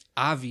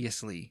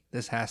 obviously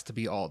this has to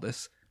be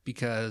Aldis.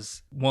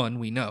 Because, one,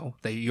 we know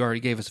that you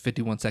already gave us a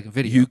 51-second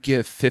video. You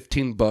give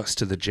 $15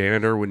 to the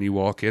janitor when you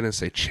walk in and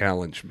say,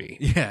 challenge me.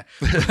 Yeah.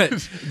 But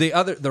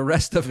the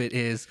rest of it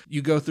is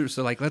you go through.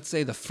 So, like, let's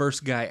say the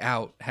first guy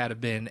out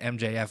had been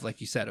MJF, like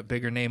you said, a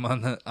bigger name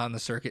on the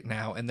circuit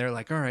now. And they're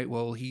like, all right,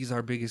 well, he's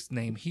our biggest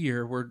name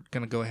here. We're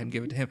going to go ahead and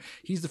give it to him.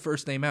 He's the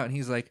first name out. And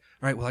he's like,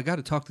 all right, well, I got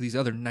to talk to these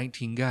other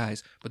 19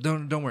 guys. But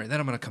don't worry. Then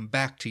I'm going to come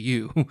back to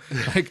you.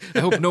 Like,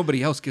 I hope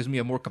nobody else gives me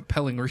a more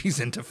compelling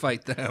reason to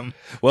fight them.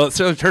 Well,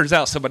 so it turns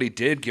out somebody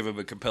did give him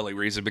a compelling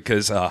reason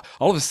because all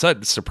of a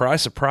sudden,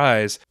 surprise,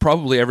 surprise,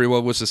 probably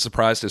everyone was as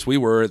surprised as we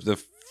were at the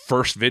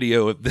first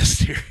video of this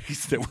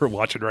series that we're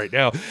watching right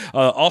now.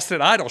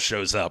 Austin Idol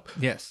shows up.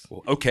 Yes.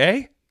 Well,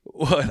 okay.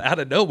 Well, out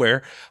of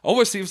nowhere,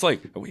 almost seems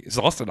like, is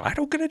Austin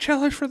Idol going to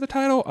challenge for the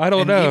title? I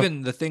don't know.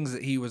 Even the things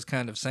that he was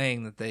kind of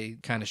saying that they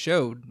kind of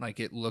showed, like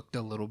it looked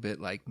a little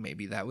bit like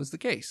maybe that was the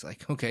case.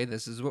 Like, okay,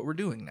 this is what we're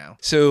doing now.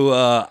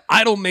 So,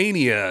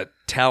 Idolmania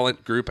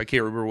talent group, I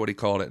can't remember what he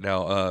called it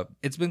now.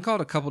 It's been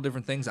called a couple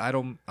different things.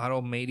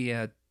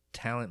 Idolmania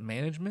talent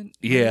management.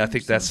 Yeah, I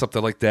think that's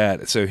something like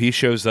that. So he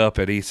shows up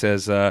and he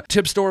says,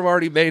 Tim Storm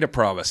already made a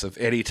promise of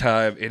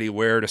anytime,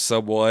 anywhere to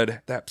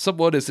someone. That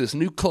someone is his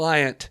new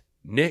client,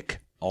 Nick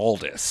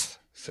Aldis.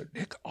 So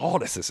Nick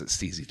Aldis is at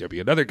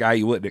CZW, another guy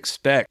you wouldn't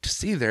expect to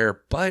see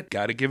there, but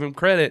got to give him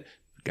credit.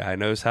 Guy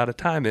knows how to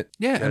time it.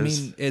 Yeah, I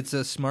mean, it's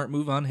a smart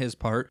move on his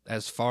part.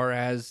 As far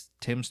as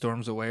Tim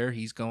Storm's aware,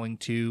 he's going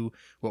to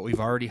what we've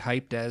already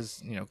hyped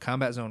as,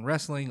 Combat Zone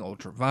Wrestling,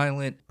 ultra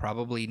violent,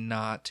 probably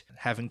not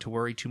having to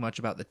worry too much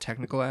about the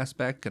technical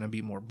aspect, going to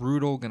be more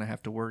brutal, going to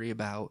have to worry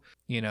about,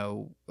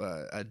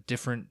 a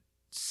different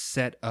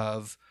set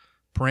of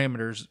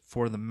parameters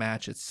for the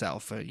match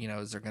itself.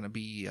 Is there going to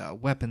be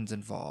weapons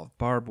involved,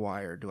 barbed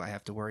wire? Do I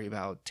have to worry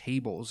about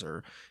tables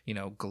or,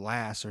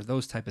 glass or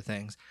those type of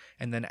things?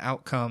 And then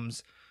out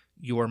comes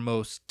your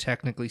most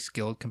technically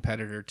skilled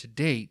competitor to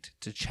date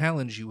to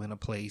challenge you in a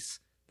place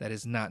that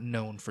is not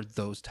known for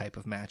those type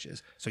of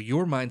matches. So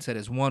your mindset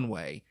is one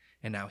way,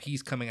 and now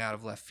he's coming out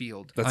of left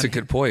field. That's a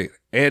good point.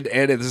 And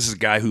this is a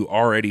guy who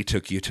already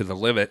took you to the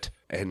limit.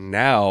 And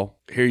now,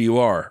 here you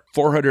are,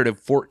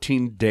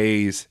 414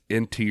 days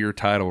into your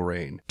title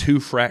reign, 2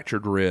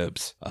 fractured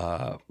ribs,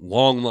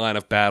 long line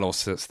of battles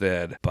since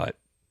then. But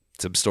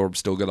Tim Storm's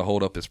still going to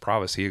hold up his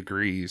promise. He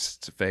agrees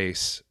to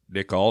face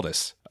Nick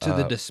Aldis. To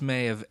the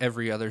dismay of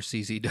every other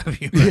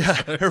CZW.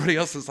 Yeah, everybody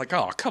else is like,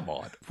 oh, come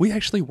on. We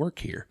actually work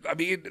here. I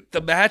mean,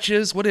 the match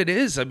is what it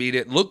is. I mean,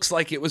 it looks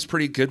like it was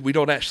pretty good. We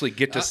don't actually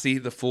get to see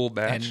the full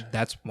match. And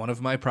that's one of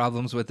my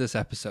problems with this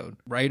episode.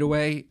 Right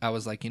away, I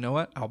was like, you know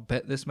what? I'll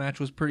bet this match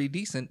was pretty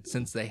decent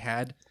since they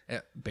had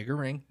a bigger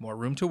ring, more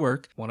room to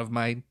work. One of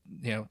my,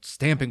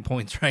 stamping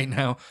points right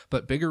now.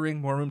 But bigger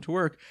ring, more room to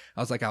work. I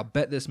was like, I'll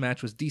bet this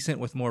match was decent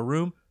with more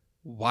room.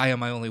 Why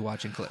am I only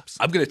watching clips?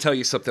 I'm going to tell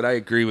you something. I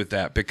agree with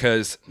that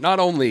because not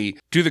only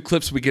do the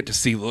clips we get to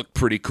see look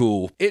pretty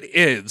cool, it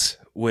ends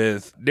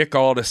with Nick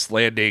Aldis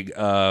landing,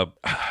 God,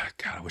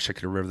 I wish I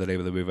could remember the name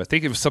of the move. I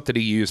think it was something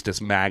he used as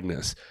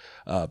Magnus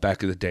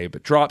back in the day,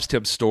 but drops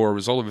Tim Storm. It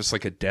was almost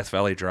like a Death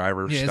Valley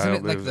Driver style isn't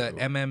it move. like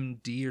the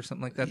MMD or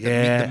something like that?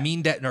 Yeah. The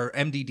Mean Daddy, or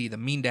MDD, the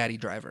Mean Daddy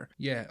Driver.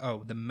 Yeah,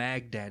 the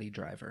Mag Daddy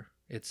Driver.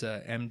 It's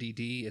a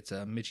MDD. It's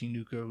a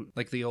Michinoku,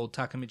 like the old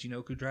Taka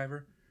Michinoku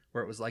driver,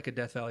 where it was like a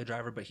Death Valley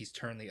Driver, but he's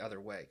turned the other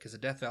way. Because a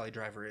Death Valley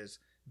Driver is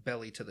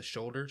belly to the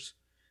shoulders,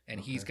 and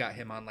he's got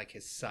him on like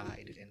his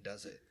side and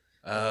does it.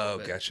 Oh,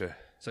 gotcha.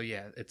 So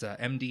yeah, it's a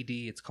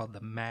MDD. It's called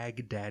the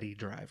Mag Daddy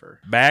Driver.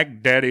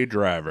 Mag Daddy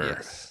Driver.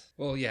 Yes.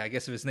 Well, yeah, I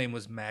guess if his name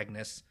was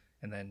Magnus,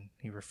 and then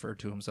he referred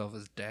to himself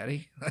as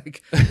Daddy,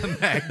 like the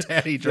Mag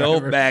Daddy Driver. The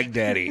old Mag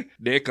Daddy,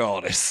 Nick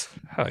Aldis.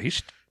 Oh, he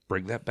should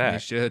bring that back. You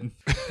should.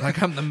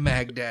 Like, I'm the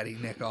Mag Daddy,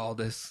 Nick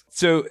Aldis.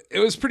 So it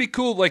was pretty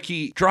cool. Like,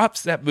 he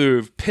drops that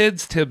move,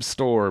 pins Tim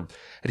Storm,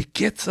 and he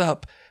gets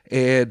up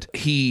and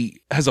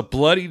he has a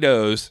bloody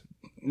nose.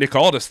 Nick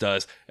Aldis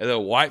does, and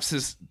then wipes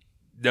his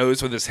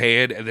nose with his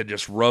hand and then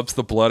just rubs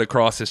the blood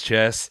across his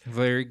chest.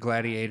 Very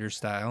gladiator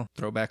style.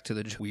 Throwback to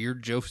the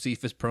weird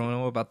Josephus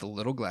promo about the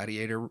little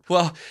gladiator.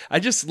 Well, I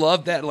just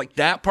love that. Like,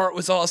 that part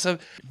was awesome.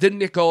 Then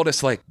Nick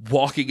Aldis, like,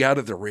 walking out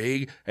of the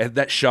ring, and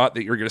that shot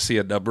that you're going to see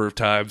a number of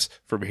times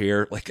from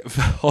here, like,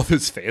 all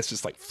those fans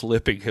just, like,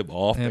 flipping him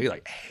off. They,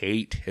 like,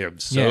 hate him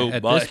so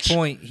at much. At this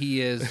point,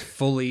 he is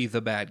fully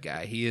the bad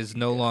guy. He is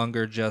no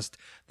longer just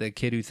the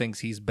kid who thinks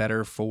he's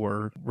better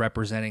for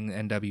representing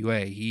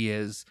NWA. He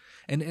is,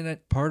 and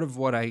part of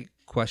what I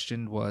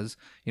questioned was,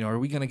 are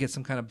we going to get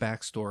some kind of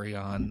backstory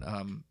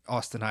on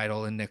Austin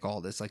Idol and Nick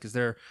Aldis? Like, is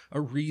there a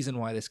reason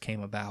why this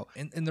came about?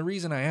 And the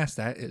reason I asked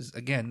that is,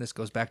 again, this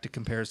goes back to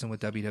comparison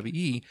with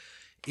WWE.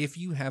 If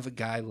you have a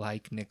guy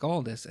like Nick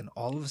Aldis and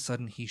all of a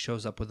sudden he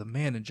shows up with a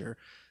manager,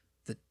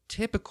 the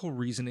typical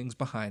reasonings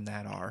behind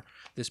that are,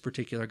 this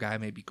particular guy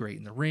may be great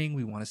in the ring,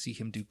 we want to see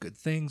him do good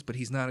things, but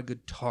he's not a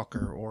good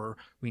talker, or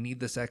we need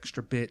this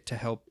extra bit to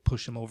help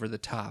push him over the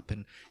top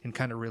and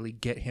kind of really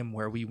get him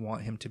where we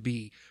want him to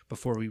be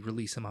before we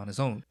release him on his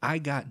own. I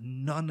got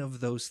none of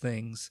those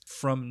things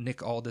from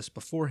Nick Aldis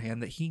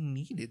beforehand that he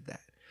needed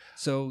that.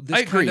 So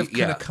this kind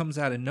of comes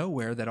out of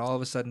nowhere that all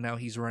of a sudden now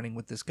he's running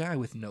with this guy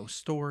with no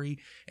story.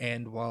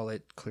 And while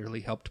it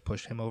clearly helped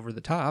push him over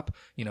the top,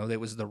 that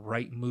was the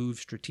right move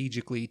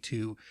strategically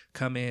to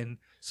come in,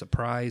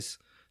 surprise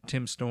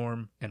Tim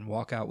Storm, and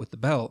walk out with the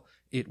belt.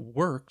 It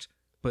worked,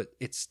 but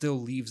it still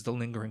leaves the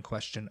lingering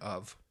question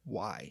of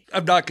why.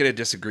 I'm not going to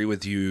disagree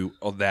with you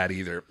on that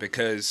either,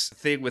 because the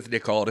thing with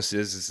Nick Aldis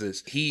is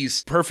this: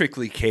 he's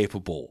perfectly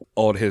capable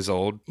on his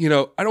own. I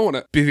don't want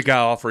to be the guy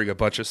offering a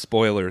bunch of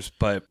spoilers,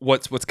 but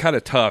what's kind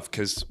of tough,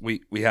 because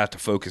we have to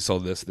focus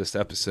on this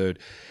episode,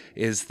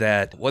 is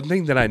that one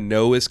thing that I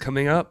know is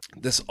coming up,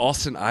 this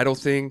Austin Idol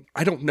thing,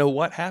 I don't know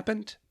what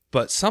happened,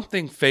 but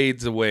something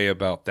fades away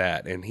about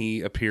that, and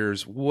he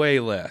appears way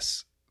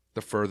less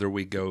the further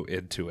we go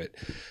into it.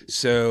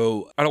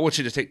 So I don't want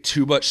you to take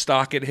too much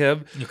stock in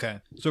him.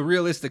 Okay. So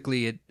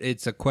realistically,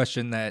 it's a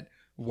question that,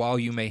 while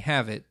you may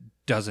have it,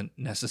 doesn't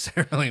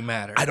necessarily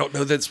matter. I don't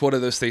know that it's one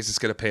of those things that's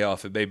going to pay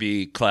off. It may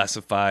be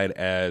classified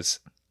as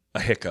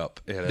a hiccup.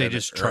 They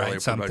just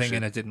tried something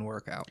and it didn't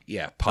work out.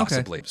 Yeah,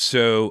 possibly. Okay.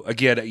 So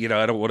again,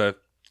 I don't want to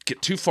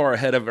get too far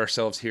ahead of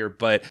ourselves here,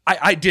 but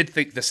I did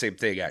think the same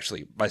thing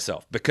actually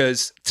myself,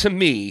 because to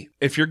me,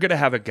 if you're going to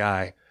have a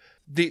guy,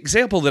 the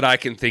example that I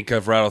can think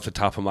of right off the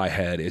top of my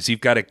head is you've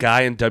got a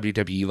guy in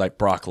WWE like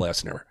Brock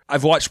Lesnar.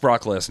 I've watched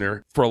Brock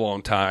Lesnar for a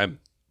long time.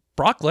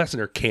 Brock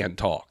Lesnar can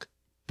talk.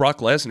 Brock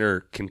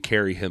Lesnar can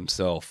carry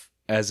himself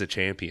as a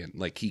champion.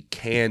 Like, he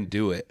can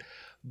do it.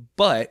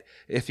 But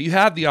if you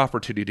have the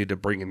opportunity to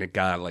bring in a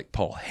guy like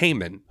Paul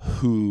Heyman,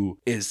 who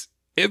is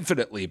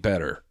infinitely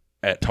better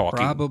at talking,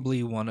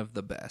 probably one of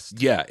the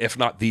best, yeah, if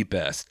not the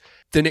best,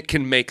 then it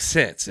can make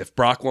sense. If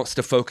Brock wants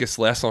to focus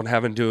less on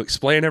having to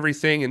explain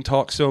everything and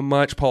talk so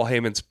much, Paul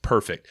Heyman's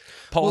perfect.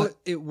 Well,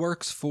 it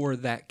works for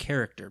that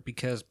character,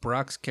 because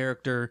Brock's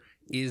character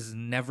is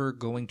never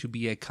going to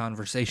be a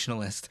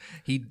conversationalist.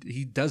 He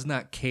does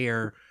not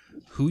care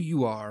who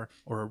you are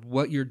or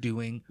what you're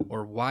doing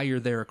or why you're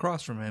there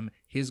across from him.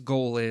 His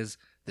goal is,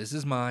 this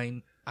is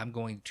mine, I'm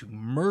going to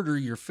murder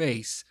your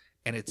face,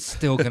 and it's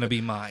still going to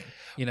be mine.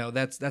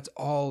 That's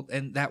all,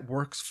 and that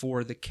works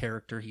for the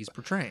character he's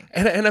portraying.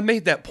 And I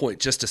made that point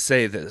just to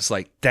say this,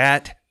 like,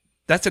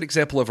 that's an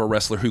example of a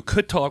wrestler who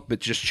could talk but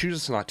just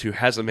chooses not to,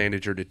 has a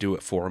manager to do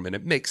it for him, and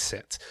it makes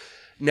sense.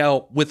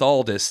 Now, with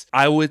Aldis,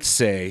 I would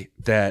say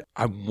that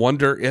I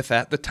wonder if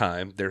at the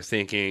time they're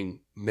thinking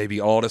maybe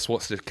Aldis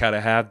wants to kind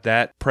of have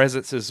that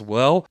presence as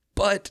well.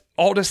 But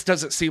Aldis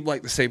doesn't seem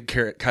like the same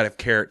kind of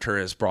character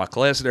as Brock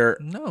Lesnar.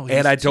 No,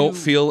 and I don't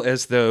feel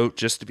as though,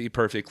 just to be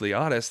perfectly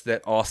honest,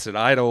 that Austin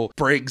Idol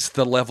brings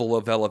the level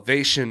of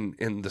elevation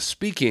in the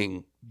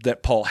speaking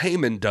that Paul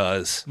Heyman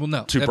does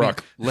to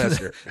Brock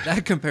Lesnar.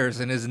 That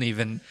comparison isn't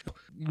even...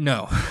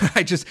 No,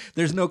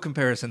 there's no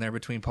comparison there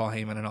between Paul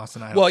Heyman and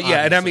Austin Idol. Well, yeah,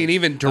 obviously. And I mean,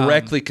 even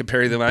directly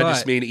comparing them, I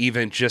just mean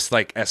even just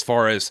like as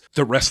far as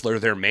the wrestler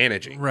they're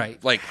managing.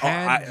 Right. Like,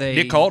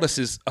 Nick Aldis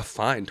is a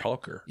fine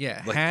talker.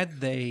 Yeah,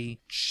 had they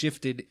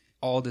shifted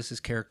Aldis's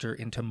character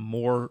into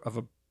more of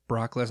a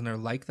Brock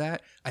Lesnar like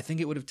that, I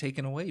think it would have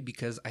taken away,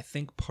 because I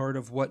think part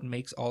of what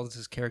makes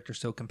Aldis's character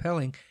so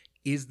compelling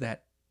is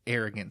that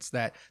arrogance,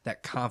 that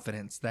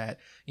confidence, that,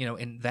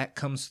 and that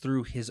comes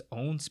through his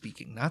own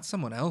speaking, not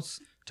someone else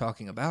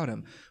talking about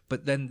him.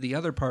 But then the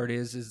other part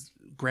is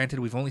granted,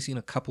 we've only seen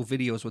a couple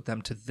videos with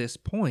them to this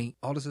point.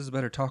 Aldis is a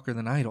better talker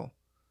than Idol.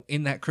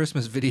 In that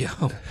Christmas video,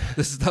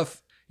 the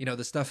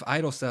stuff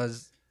Idol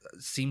says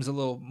seems a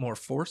little more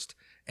forced,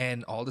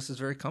 and Aldis is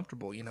very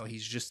comfortable.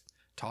 He's just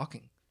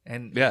talking.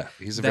 And yeah,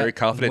 he's a very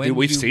confident dude.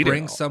 We've seen it.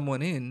 Bring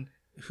someone in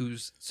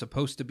who's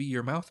supposed to be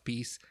your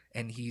mouthpiece,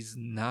 and he's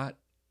not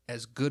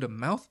as good a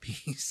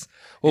mouthpiece.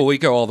 Well, we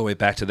go all the way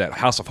back to that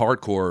House of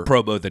Hardcore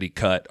promo that he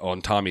cut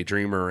on Tommy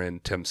Dreamer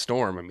and Tim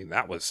Storm. I mean,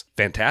 that was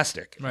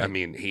fantastic. Right. I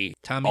mean, he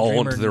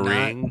owned the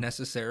ring. Not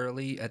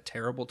necessarily a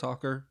terrible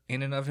talker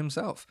in and of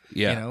himself.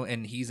 Yeah.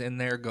 And he's in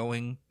there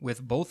going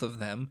with both of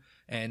them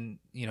And,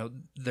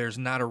 there's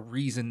not a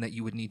reason that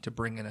you would need to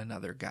bring in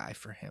another guy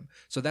for him.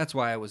 So that's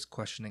why I was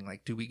questioning,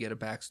 like, do we get a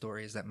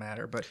backstory? Does that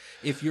matter? But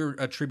if you're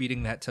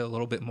attributing that to a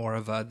little bit more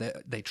of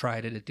they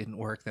tried it, it didn't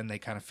work, then they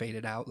kind of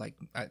faded out. Like,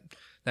 I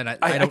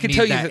don't can need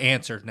tell you that that-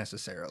 answer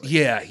necessarily.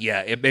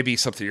 Yeah. It may be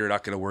something you're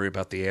not going to worry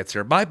about the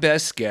answer. My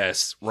best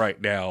guess right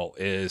now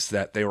is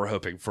that they were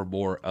hoping for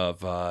more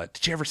of.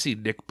 Did you ever see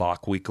Nick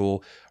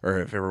Bockwinkel, or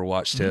have you ever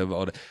watched him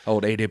on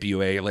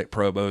AWA like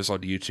promos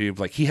on YouTube?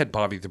 Like, he had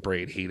Bobby the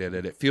Brain Heenan,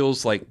 and it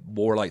feels like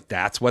more like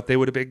that's what they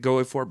would have been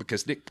going for,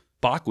 because Nick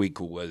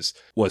Bockwinkel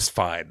was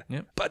fine.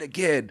 Yep. But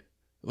again,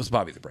 it was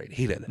Bobby the Brain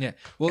Heenan. Yeah.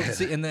 Well,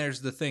 see, and there's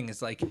the thing is,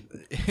 like,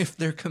 if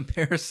their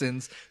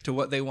comparisons to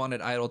what they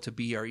wanted Idol to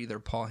be are either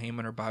Paul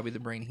Heyman or Bobby the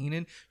Brain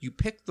Heenan, you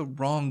pick the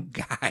wrong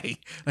guy.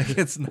 Like,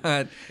 it's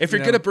not. If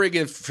you're going to bring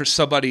in for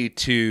somebody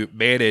to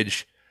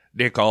manage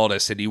Nick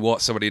Aldis and you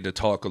want somebody to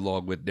talk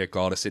along with Nick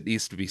Aldis, it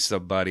needs to be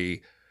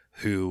somebody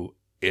who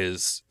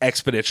is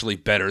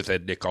exponentially better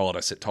than Nick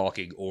Aldis at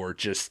talking, or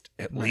just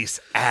at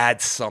least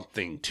add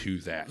something to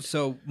that.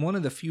 So one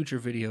of the future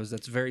videos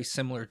that's very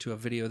similar to a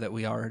video that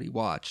we already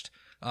watched,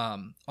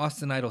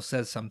 Austin Idol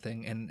says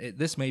something, and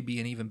this may be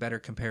an even better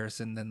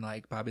comparison than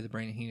like Bobby the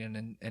Brain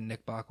Heenan and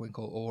Nick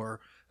Bockwinkel or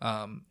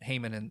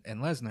Heyman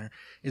and Lesnar,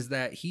 is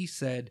that he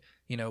said,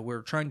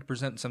 we're trying to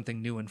present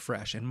something new and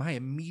fresh. And my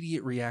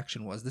immediate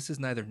reaction was, this is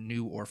neither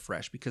new or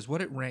fresh, because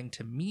what it rang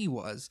to me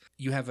was,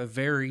 you have a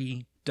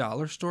very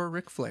dollar store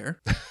Ric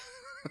Flair.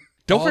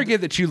 Don't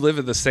forget that you live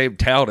in the same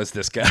town as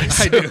this guy.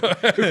 I do.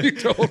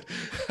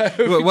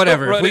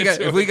 Whatever.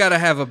 If we got to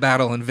have a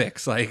battle in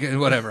Vicks, like,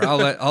 whatever,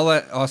 I'll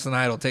let Austin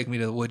Idol take me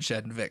to the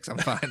woodshed in Vicks. I'm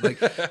fine. Like,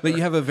 but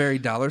you have a very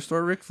dollar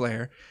store Ric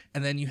Flair,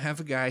 and then you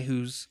have a guy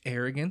whose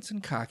arrogance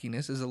and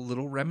cockiness is a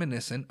little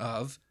reminiscent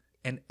of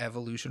an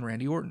Evolution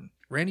Randy Orton.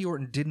 Randy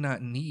Orton did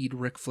not need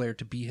Ric Flair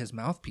to be his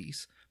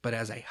mouthpiece, but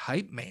as a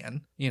hype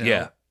man,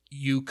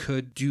 you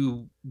could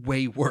do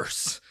way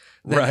worse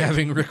than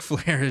having Ric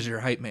Flair as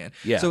your hype man.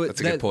 Yeah, so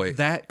that's a good point.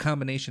 That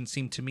combination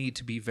seemed to me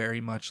to be very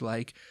much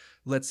like,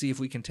 let's see if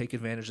we can take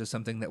advantage of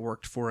something that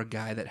worked for a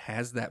guy that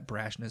has that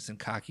brashness and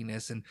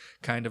cockiness and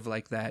kind of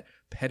like that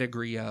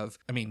pedigree of,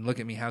 I mean, look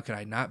at me, how could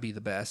I not be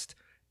the best?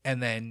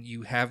 And then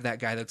you have that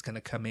guy that's going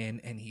to come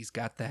in and he's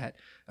got that,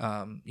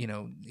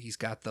 he's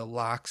got the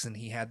locks and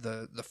he had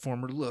the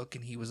former look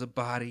and he was a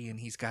body and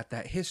he's got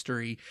that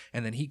history.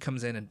 And then he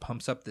comes in and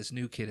pumps up this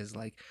new kid as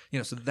like,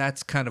 so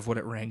that's kind of what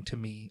it rang to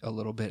me a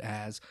little bit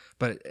as.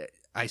 But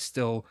I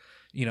still,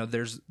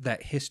 there's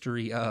that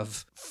history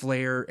of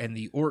Flair and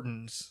the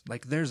Ortons.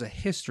 Like, there's a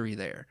history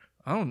there.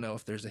 I don't know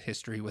if there's a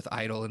history with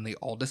Idol and the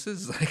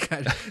Aldises.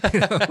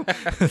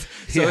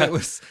 So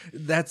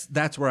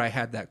that's where I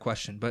had that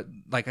question. But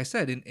like I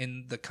said,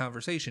 in the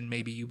conversation,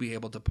 maybe you'll be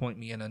able to point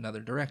me in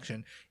another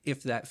direction.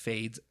 If that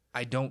fades,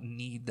 I don't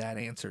need that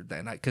answered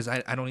then, because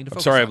I don't need to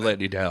focus I'm sorry on I'm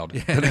letting you down.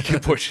 But I can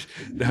push.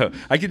 No,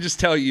 I can just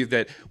tell you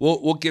that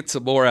we'll get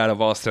some more out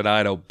of Austin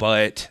Idol,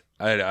 but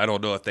I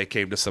don't know if they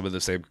came to some of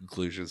the same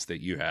conclusions that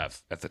you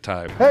have at the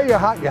time. Hey, you're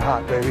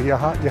hot, baby. You're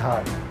hot.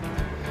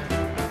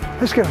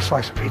 Let's get a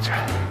slice of pizza.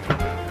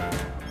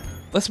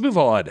 Let's move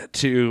on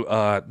to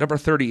number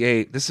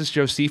 38. This is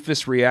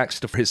Josephus reacts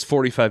to his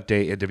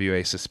 45-day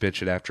NWA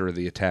suspension after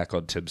the attack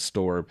on Tim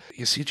Storm.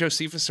 You see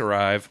Josephus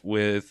arrive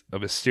with a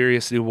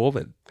mysterious new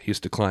woman. He's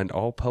declined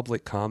all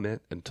public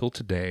comment until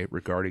today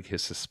regarding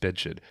his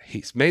suspension.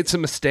 He's made some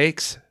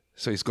mistakes,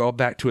 so he's gone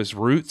back to his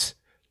roots,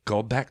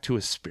 gone back to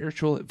his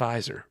spiritual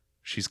advisor.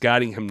 She's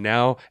guiding him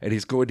now, and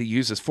he's going to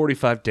use his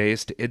 45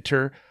 days to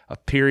enter a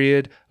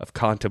period of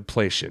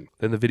contemplation.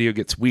 Then the video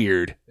gets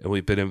weird, and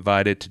we've been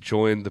invited to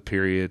join the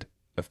period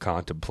of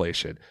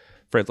contemplation.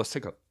 Fred, let's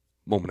take a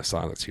moment of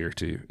silence here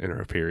to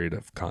enter a period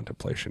of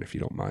contemplation, if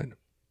you don't mind.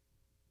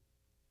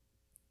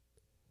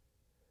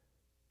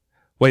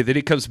 Wait, then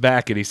he comes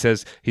back and he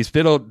says he's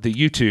been on the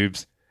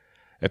YouTubes,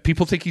 and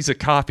people think he's a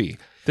copy.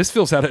 This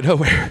feels out of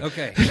nowhere.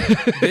 Okay,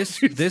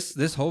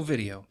 this whole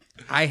video,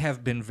 I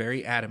have been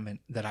very adamant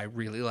that I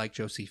really like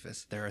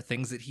Josephus. There are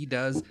things that he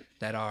does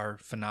that are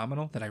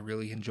phenomenal that I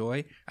really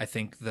enjoy. I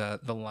think the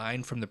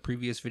line from the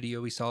previous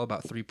video we saw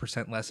about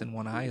 3% less in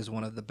one eye is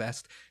one of the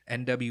best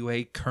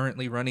NWA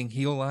currently running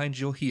heel lines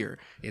you'll hear.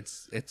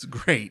 It's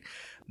great.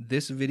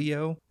 This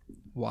video,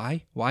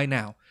 why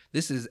now?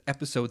 This is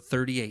episode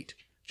 38.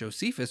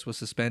 Josephus was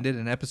suspended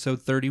in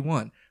episode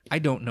 31. I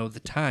don't know the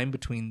time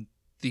between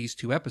these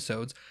two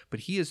episodes,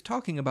 but he is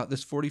talking about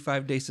this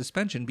 45-day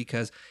suspension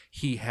because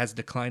he has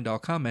declined all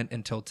comment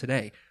until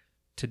today.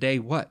 Today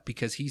what?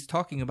 Because he's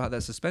talking about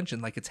that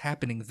suspension like it's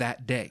happening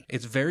that day.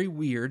 It's very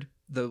weird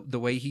the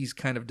way he's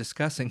kind of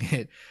discussing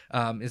it.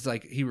 Is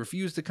like he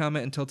refused to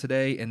comment until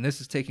today, and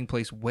this is taking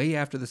place way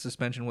after the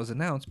suspension was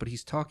announced, but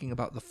he's talking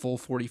about the full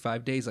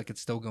 45 days like it's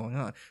still going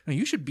on. Now,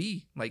 you should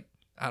be like,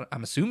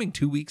 I'm assuming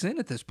 2 weeks in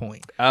at this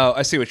point. Oh,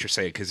 I see what you're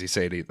saying, because he's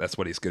saying that's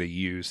what he's going to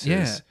use.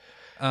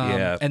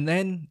 And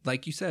then,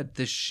 like you said,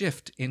 this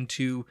shift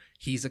into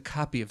he's a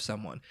copy of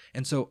someone.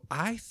 And so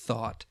I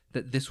thought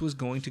that this was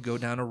going to go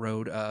down a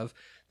road of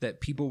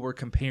that people were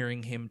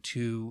comparing him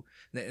to,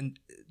 and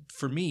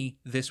for me,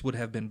 this would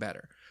have been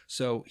better.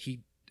 So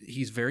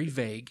he's very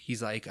vague.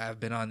 He's like, I've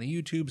been on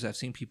the YouTubes. I've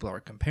seen people are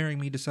comparing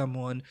me to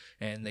someone,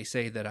 and they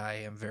say that I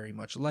am very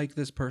much like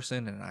this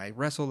person, and I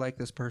wrestle like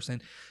this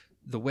person.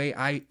 The way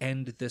I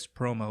end this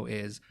promo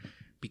is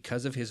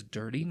because of his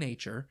dirty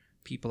nature,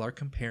 people are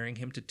comparing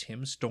him to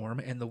Tim Storm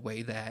and the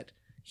way that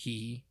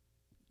he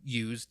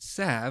used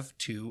salve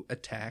to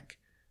attack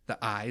the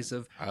eyes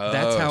of.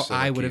 That's how so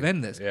I they would have can't-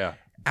 ended this. Yeah.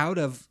 Out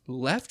of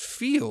left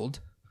field,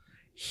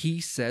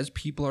 he says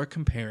people are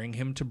comparing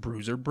him to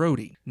Bruiser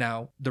Brody.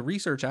 Now, the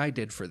research I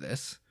did for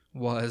this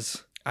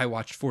was I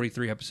watched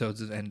 43 episodes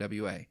of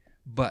NWA,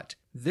 but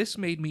this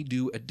made me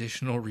do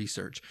additional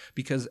research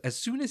because as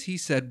soon as he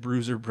said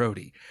Bruiser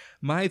Brody,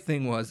 my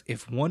thing was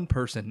if one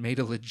person made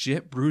a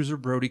legit Bruiser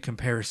Brody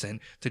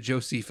comparison to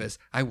Josephus,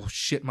 I will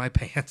shit my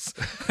pants.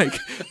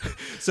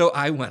 So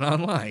I went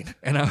online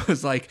and I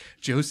was like,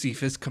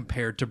 Josephus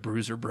compared to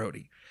Bruiser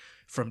Brody.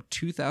 From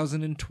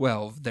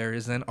 2012, there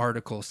is an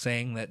article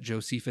saying that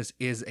Josephus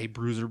is a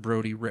Bruiser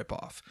Brody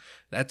ripoff.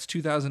 That's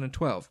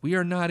 2012. We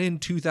are not in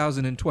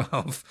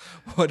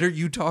 2012. What are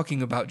you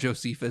talking about,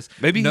 Josephus?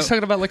 Maybe he's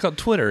talking about like on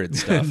Twitter and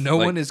stuff. No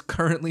Like, one is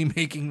currently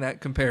making that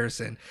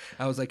comparison.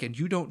 I was like, and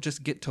you don't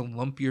just get to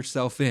lump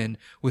yourself in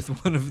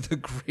with one of the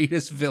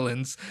greatest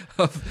villains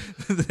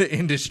of the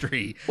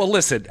industry. Well,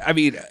 listen, I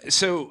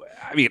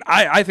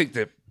think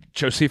that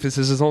Josephus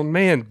is his own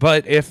man,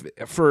 but if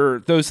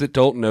for those that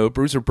don't know,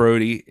 Bruiser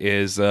Brody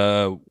is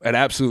an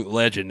absolute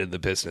legend in the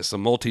business, a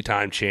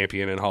multi-time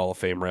champion and Hall of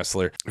Fame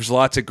wrestler. There's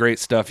lots of great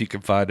stuff you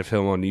can find of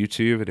him on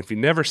YouTube, and if you've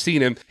never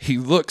seen him, he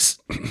looks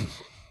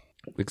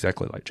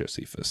exactly like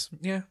Josephus.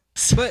 Yeah,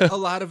 but a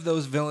lot of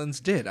those villains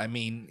did. I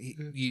mean,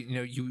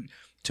 you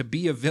to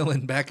be a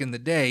villain back in the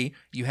day,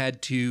 you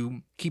had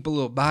to keep a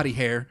little body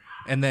hair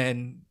and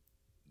then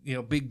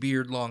big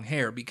beard, long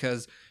hair,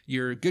 because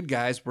your good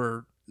guys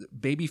were.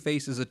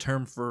 Babyface is a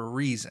term for a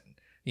reason.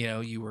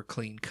 You were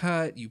clean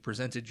cut, you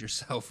presented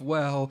yourself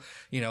well.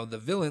 The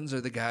villains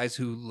are the guys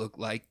who look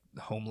like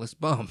homeless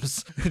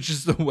bums. It's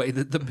just the way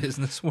that the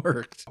business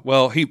worked.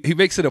 Well, he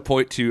makes it a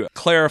point to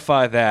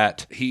clarify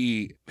that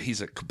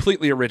he's a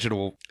completely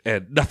original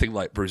and nothing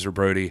like Bruiser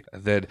Brody.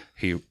 And then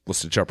he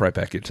wants to jump right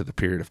back into the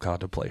period of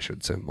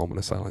contemplation. So, moment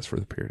of silence for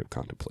the period of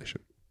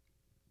contemplation.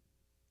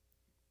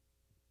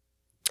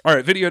 All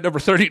right, video number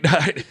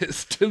 39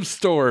 is Tim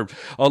Storm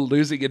on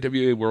losing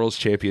NWA World's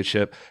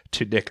Championship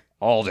to Nick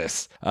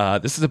Aldis.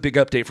 This is a big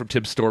update from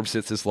Tim Storm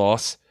since his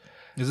loss.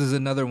 This is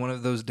another one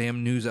of those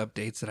damn news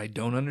updates that I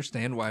don't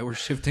understand why we're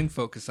shifting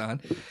focus on.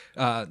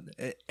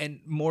 And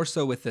more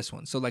so with this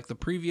one. So like the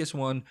previous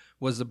one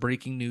was the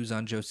breaking news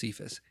on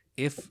Josephus.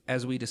 If,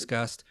 as we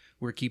discussed,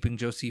 we're keeping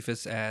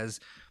Josephus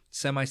as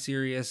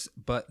semi-serious,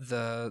 but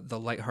the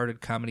lighthearted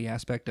comedy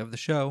aspect of the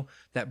show,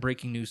 that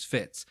breaking news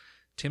fits.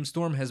 Tim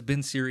Storm has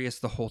been serious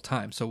the whole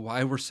time, so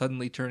why we're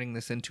suddenly turning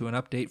this into an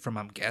update from,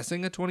 I'm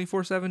guessing, a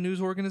 24/7 news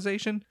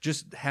organization?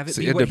 Just have it It's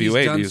be the what he's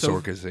NWA done news so.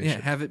 organization. Yeah,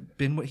 have it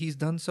been what he's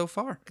done so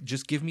far.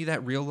 Just give me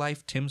that real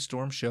life Tim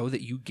Storm show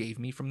that you gave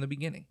me from the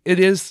beginning. It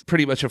is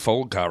pretty much a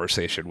phone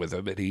conversation with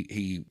him, and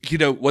he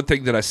one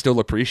thing that I still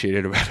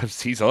appreciated about him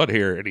is he's on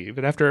here, and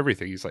even after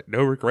everything, he's like,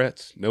 no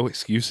regrets, no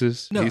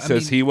excuses. No, He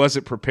says he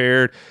wasn't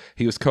prepared.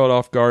 He was caught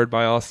off guard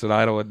by Austin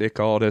Idol and Nick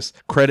Aldis.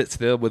 Credits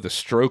them with a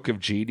stroke of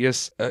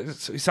genius.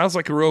 So he sounds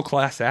like a real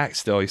class act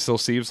still. He still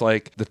seems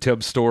like the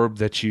Tim Storm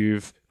that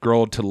you've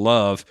grown to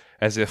love,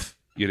 as if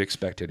you'd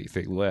expect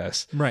anything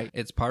less. Right.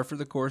 It's par for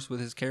the course with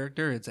his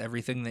character. It's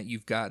everything that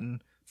you've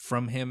gotten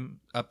from him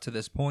up to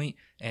this point,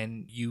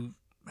 and you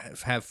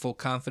have full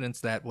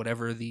confidence that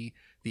whatever the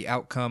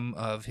outcome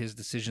of his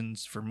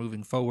decisions for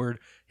moving forward,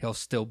 he'll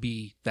still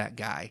be that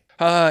guy.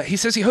 He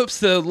says he hopes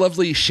the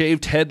lovely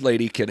shaved head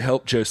lady can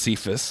help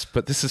Josephus,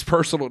 but this is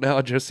personal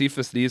now.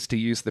 Josephus needs to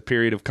use the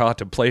period of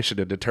contemplation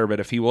to determine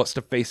if he wants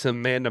to face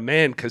him man to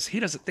man, because he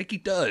doesn't think he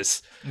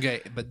does.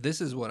 Okay, but this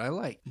is what I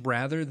like.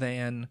 Rather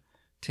than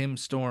Tim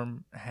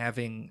Storm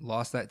having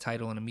lost that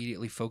title and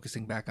immediately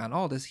focusing back on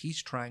Aldis,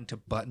 he's trying to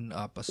button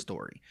up a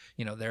story.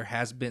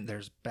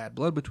 There's bad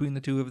blood between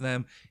the two of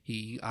them.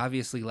 He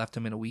obviously left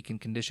him in a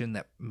weakened condition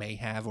that may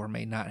have or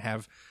may not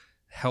have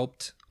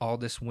helped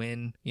Aldis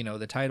win,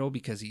 the title,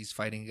 because he's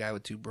fighting a guy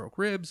with two broke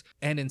ribs.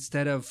 And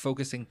instead of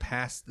focusing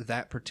past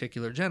that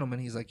particular gentleman,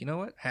 he's like, you know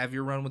what? Have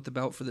your run with the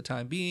belt for the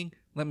time being.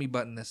 Let me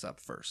button this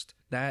up first.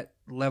 That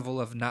level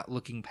of not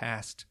looking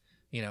past,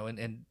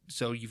 and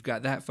so you've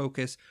got that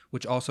focus,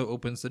 which also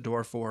opens the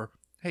door for,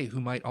 hey,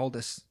 who might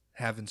Aldis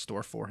have in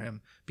store for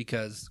him?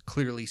 Because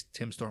clearly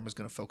Tim Storm is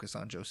going to focus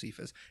on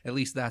Josephus. At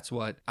least that's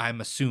what I'm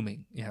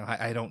assuming.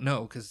 I don't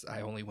know, because I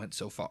only went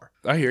so far.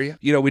 I hear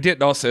you. We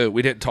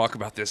didn't talk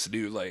about this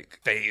new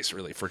phase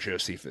really for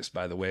Josephus,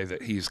 by the way,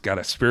 that he's got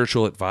a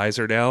spiritual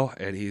advisor now,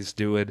 and he's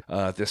doing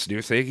this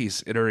new thing.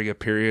 He's entering a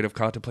period of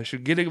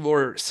contemplation, getting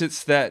more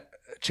since that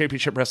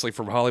Championship Wrestling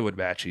from Hollywood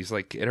match. He's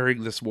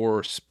entering this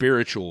more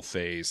spiritual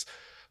phase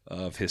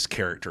of his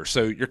character.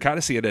 So you're kind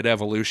of seeing an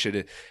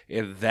evolution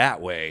in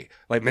that way.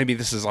 Like maybe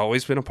this has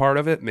always been a part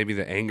of it. Maybe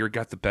the anger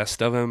got the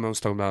best of him. I was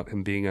talking about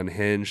him being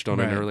unhinged on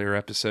an Right. earlier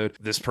episode.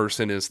 This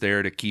person is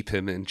there to keep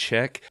him in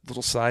check.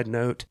 Little side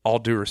note, all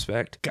due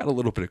respect, got a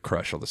little bit of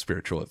crush on the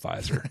spiritual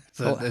advisor.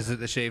 So is it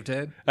the shaved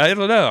head? I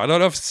don't know. I don't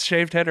know if it's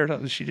shaved head or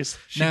not. She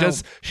Now,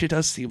 does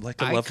seem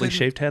like a I lovely couldn't-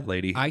 shaved head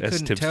lady. I as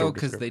couldn't Tim tell Storm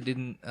because described.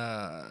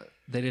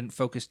 they didn't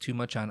focus too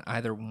much on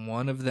either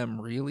one of them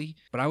really.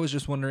 But I was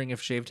just wondering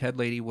if shaved head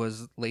lady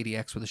was Lady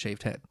X with a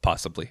shaved head.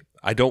 Possibly.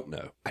 I don't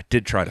know. I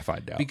did try to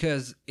find out.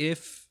 Because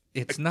if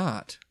it's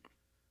not,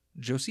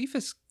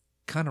 Josephus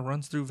kind of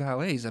runs through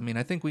valets. I mean,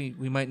 I think we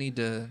might need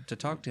to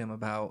talk to him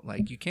about,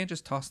 like, you can't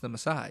just toss them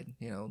aside.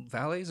 You know,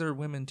 valets are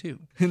women too.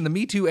 In the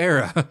Me Too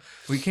era,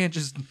 we can't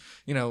just,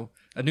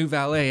 a new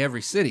valet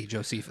every city,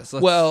 Josephus.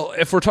 Well,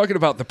 if we're talking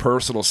about the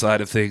personal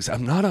side of things,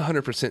 I'm not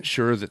 100%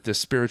 sure that this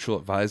spiritual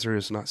advisor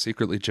is not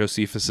secretly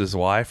Josephus's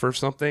wife or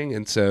something.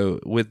 And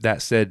so with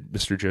that said,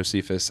 Mr.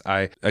 Josephus,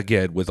 I,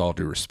 again, with all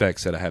due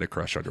respect, said I had a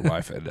crush on your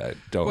wife, and I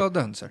don't. Well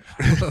done, sir.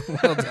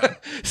 Well done.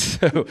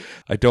 So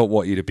I don't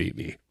want you to beat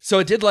me. So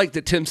I did like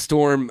that Tim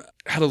Storm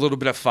had a little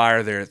bit of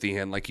fire there at the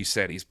end. Like you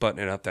said, he's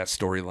buttoning up that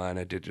storyline.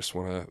 I did just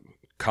want to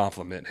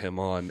compliment him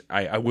on.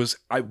 I was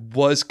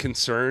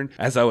concerned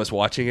as I was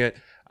watching it.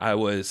 I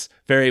was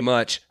very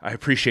much, I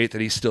appreciate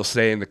that he's still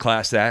saying the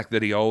class act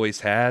that he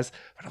always has,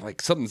 but I'm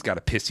like, something's got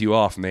to piss you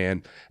off,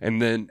 man.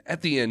 And then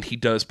at the end, he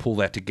does pull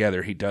that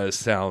together. He does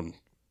sound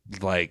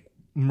like,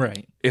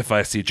 Right. if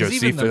I see 'Cause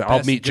even the Josephus, I'll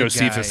best meet good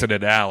Josephus guy- in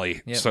an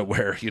alley Yep.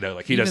 somewhere,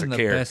 like he Even doesn't the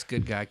care. best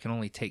good guy can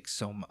only take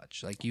so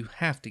much. Like, you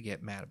have to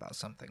get mad about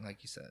something,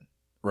 like you said.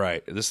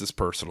 Right. This is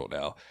personal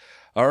now.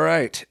 All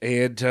right.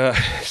 And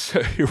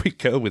so here we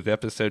go with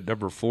episode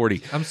number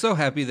 40. I'm so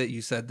happy that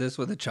you said this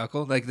with a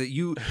chuckle. Like that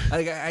you,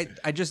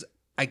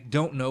 I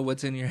don't know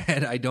what's in your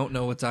head. I don't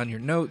know what's on your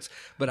notes,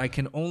 but I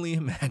can only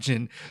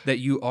imagine that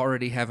you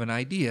already have an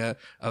idea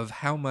of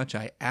how much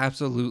I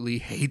absolutely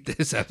hate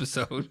this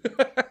episode.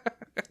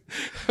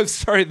 I'm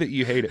sorry that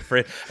you hate it,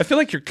 Fred. I feel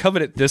like you're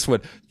coming at this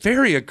one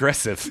very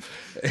aggressive.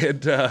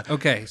 And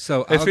Okay,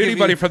 so if I'll give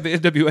anybody you- from the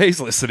NWA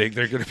is listening,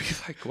 they're going to be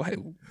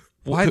like,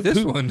 why this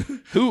who-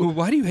 one? Who?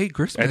 Why do you hate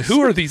Christmas? And who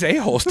are these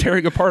a-holes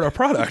tearing apart our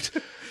product?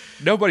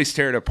 Nobody's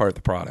tearing apart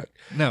the product.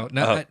 No.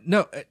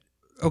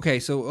 Okay,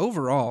 so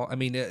overall, I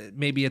mean,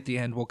 maybe at the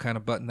end we'll kind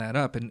of button that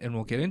up and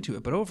we'll get into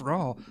it. But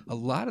overall, a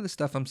lot of the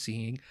stuff I'm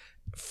seeing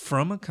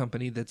from a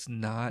company that's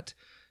not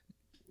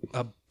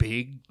a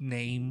big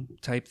name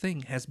type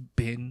thing has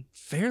been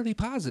fairly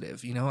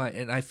positive,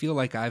 and I feel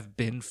like I've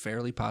been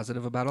fairly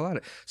positive about a lot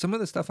of some of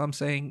the stuff I'm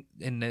saying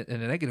in a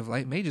negative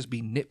light may just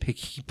be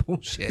nitpicky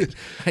bullshit.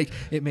 Like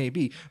it may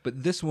be,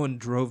 but this one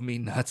drove me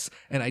nuts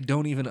and I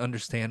don't even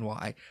understand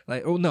why.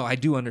 Like, oh no, I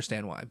do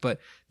understand why, but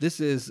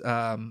this is,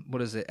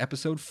 what is it?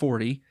 Episode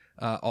 40.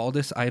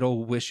 Aldous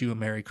Idol Wish You a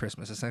Merry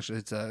Christmas. Essentially,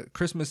 it's a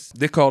Christmas.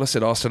 Nick Aldis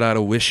and Austin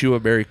Idol wish you a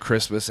Merry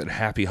Christmas and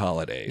Happy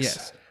Holidays.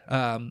 Yes.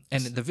 And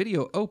the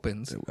video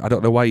opens. I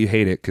don't know why you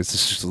hate it, because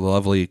this is a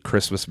lovely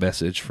Christmas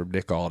message from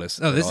Nick Aldis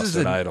No, and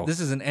Austin Idol. this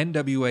is an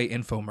NWA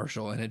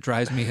infomercial, and it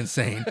drives me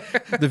insane.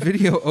 The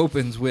video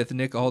opens with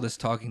Nick Aldis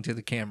talking to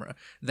the camera.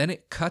 Then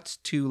it cuts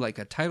to like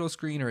a title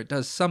screen, or it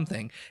does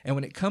something. And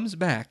when it comes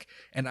back,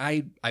 and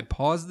I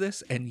paused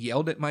this and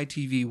yelled at my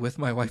TV with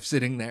my wife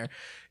sitting there.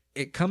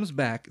 It comes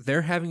back.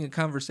 They're having a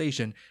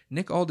conversation.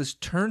 Nick Aldis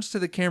turns to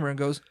the camera and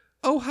goes,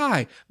 "Oh,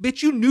 hi.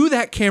 Bitch, you knew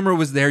that camera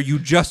was there. You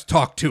just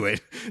talked to it."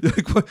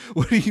 Like,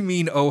 what do you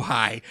mean, oh,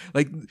 hi?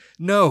 Like,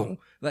 no.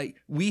 Like,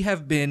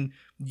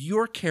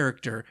 your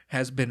character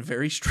has been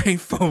very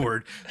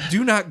straightforward.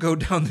 Do not go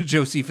down the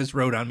Josephus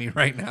road on me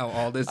right now,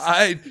 Aldis.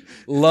 I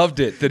loved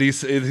it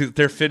that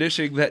they're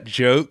finishing that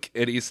joke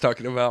and he's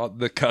talking about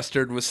the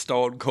custard was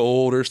stone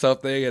cold or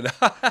something, and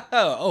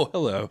oh,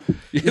 hello.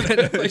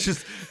 It's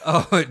just,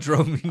 it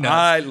drove me nuts.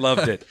 I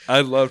loved it.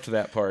 I loved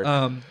that part.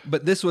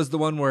 But this was the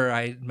one where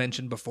I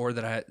mentioned before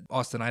that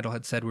Austin Idol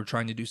had said we're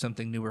trying to do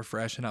something new or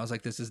fresh, and I was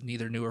like, this is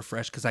neither new or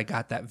fresh, because I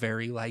got that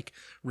very like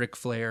Ric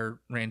Flair,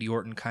 Randy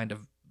Orton kind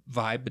of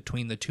vibe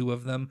between the two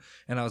of them,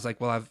 and I was like,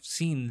 well, I've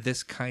seen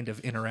this kind of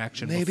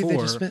interaction Maybe before. they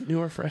just meant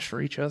new or fresh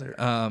for each other.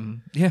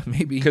 Yeah,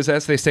 maybe. Because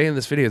as they say in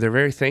this video, they're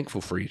very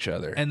thankful for each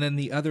other. And then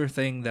the other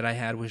thing that I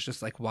had was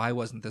just like, why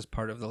wasn't this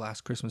part of the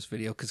last Christmas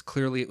video? Because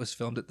clearly it was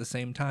filmed at the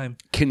same time.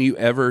 Can you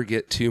ever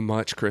get too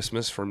much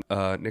Christmas from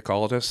Nick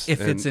Aldis?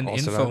 If and it's an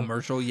Austin Idol?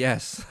 infomercial,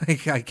 yes,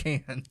 like I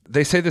can.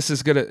 They say this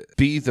is going to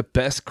be the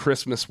best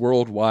Christmas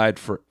worldwide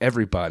for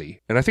everybody.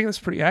 And I think that's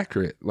pretty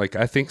accurate. Like,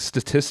 I think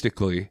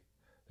statistically,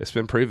 it's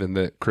been proven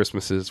that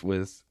Christmases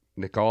with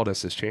Nick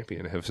Aldis as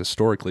champion have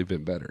historically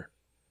been better.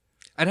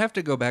 I'd have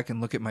to go back and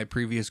look at my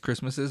previous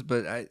Christmases,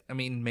 but I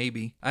mean,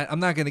 maybe. I'm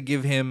not going to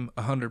give him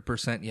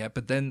 100% yet,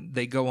 but then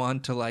they go on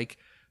to like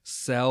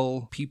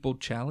sell people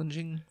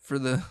challenging for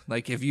the,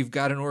 like, if you've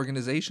got an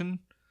organization.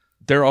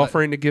 They're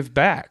offering to give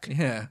back.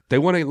 Yeah. They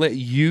want to let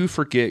you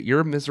forget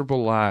your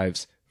miserable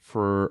lives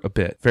for a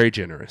bit. Very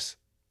generous.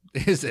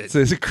 Is it? So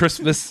it's a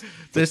Christmas.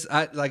 This,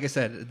 like I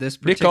said, this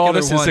Nick particular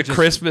Aldis one is a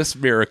Christmas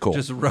miracle.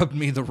 just rubbed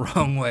me the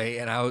wrong way,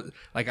 and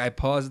I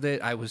paused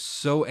it. I was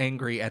so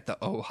angry at the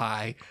oh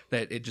hi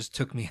that it just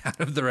took me out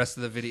of the rest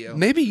of the video.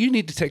 Maybe you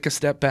need to take a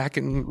step back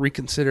and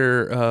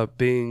reconsider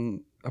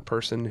being a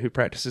person who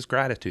practices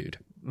gratitude.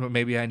 Well,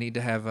 maybe I need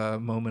to have a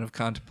moment of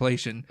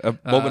contemplation. A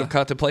moment of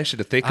contemplation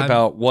to think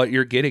about what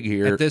you're getting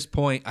here. At this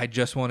point, I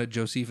just wanted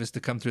Josephus to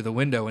come through the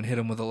window and hit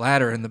him with a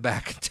ladder in the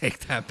back and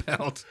take that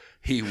belt.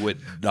 He would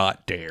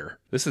not dare.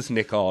 This is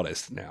Nick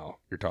Aldis now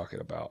you're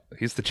talking about.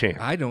 He's the champ.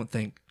 I don't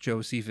think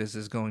Josephus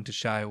is going to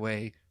shy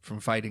away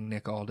from fighting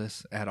Nick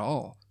Aldis at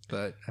all.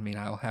 But, I mean,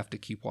 I'll have to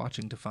keep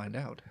watching to find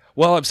out.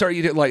 Well, I'm sorry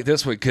you didn't like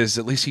this one, because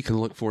at least you can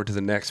look forward to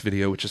the next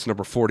video, which is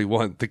number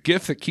 41, The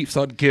Gift That Keeps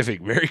on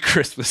Giving. Merry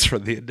Christmas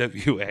from the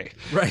NWA.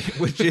 Right,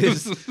 which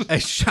is a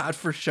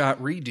shot-for-shot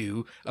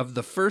redo of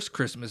the first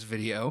Christmas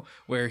video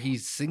where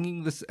he's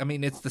singing this. I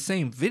mean, it's the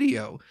same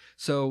video.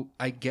 So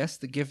I guess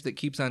the gift that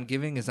keeps on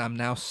giving is I'm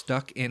now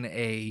stuck in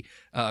a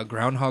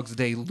Groundhog's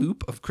Day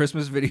loop of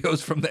Christmas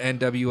videos from the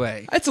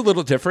NWA. It's a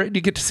little different.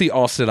 You get to see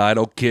Austin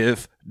Idol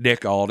give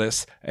Nick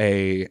Aldis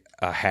a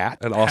hat.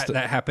 And Austin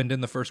That happened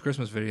in the first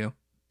Christmas video.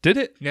 did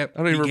it? Yep. I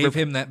don't He even gave remember.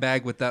 him that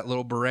bag with that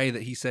little beret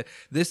that he said,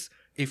 this,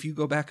 if you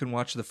go back and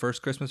watch the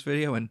first Christmas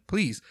video, and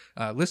please,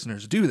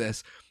 listeners, do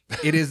this,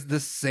 it is the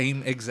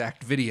same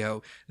exact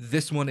video.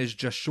 This one is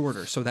just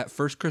shorter. So that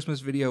first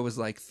Christmas video was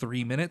like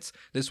 3 minutes.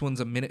 This one's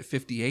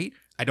 1:58.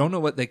 I don't know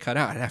what they cut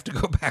out. I'd have to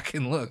go back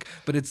and look,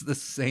 but it's the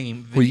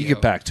same video. Well, you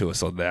get back to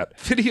us on that.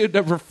 Video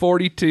number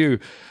 42.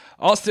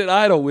 Austin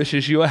Idol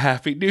wishes you a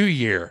happy new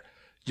year.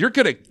 You're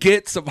going to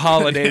get some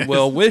holiday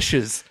well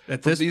wishes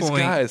At from this these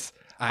point, guys.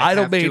 I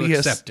have to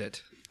accept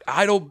it.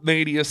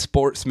 Idolmania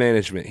Sports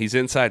Management. He's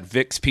inside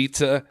Vic's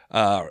Pizza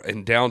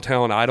in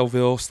downtown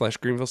Idleville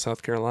 / Greenville,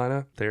 South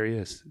Carolina. There he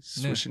is.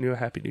 He's wishing you a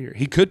happy new year.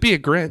 He could be a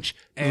Grinch.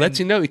 He lets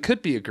you know he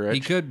could be a Grinch. He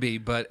could be,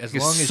 but as You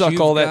long as suck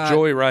you've all that got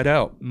joy right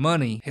out.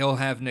 money, he'll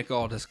have Nick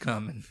Aldis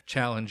come and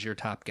challenge your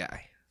top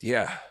guy.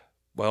 Yeah.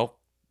 Well,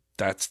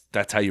 that's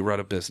how you run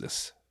a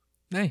business.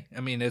 Hey, I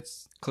mean,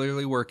 it's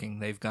clearly working.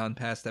 They've gone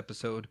past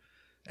episode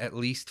at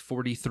least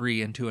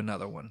 43 into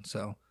another one,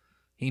 so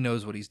he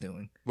knows what he's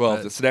doing. Well,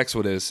 But this next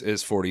one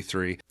is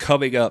 43.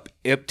 Coming up,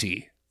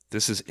 Empty.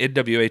 This is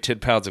NWA 10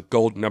 Pounds of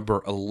Gold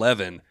number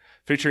 11,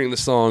 featuring the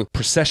song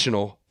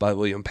Processional by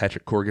William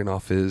Patrick Corgan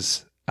off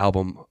his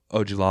album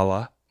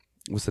Ojulala.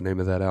 Was the name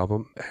of that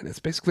album. And it's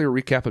basically a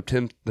recap of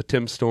the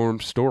Tim Storm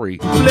story.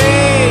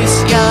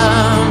 Place your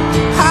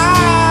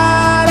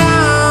heart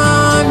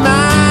on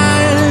mine.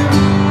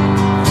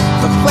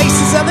 The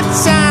places of the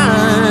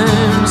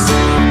times.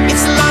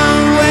 It's a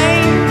long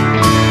way.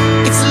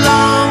 It's a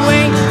long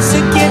way to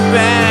get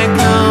back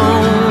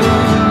home.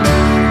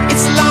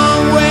 It's a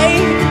long way.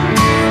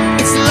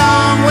 It's a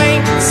long way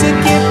to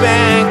get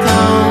back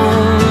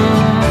home.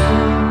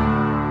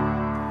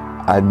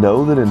 I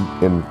know that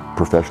in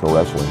professional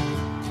wrestling,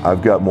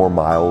 I've got more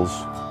miles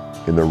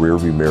in the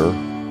rearview mirror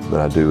than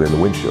I do in the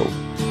windshield.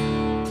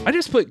 I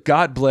just put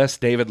God bless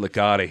David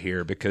Legata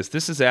here because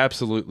this is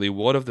absolutely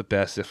one of the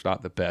best, if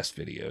not the best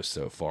videos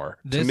so far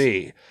to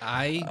me.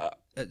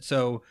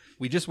 So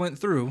we just went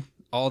through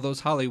all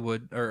those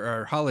Hollywood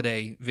or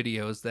holiday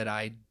videos that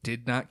I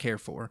did not care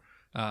for.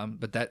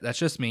 But that's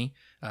just me.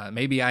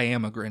 Maybe I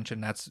am a Grinch,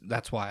 and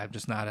that's why I'm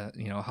just not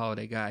a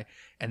holiday guy.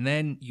 And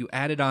then you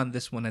added on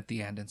this one at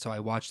the end, and so I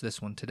watched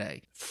this one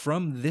today.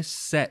 From this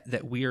set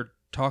that we're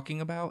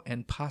talking about,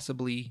 and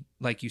possibly,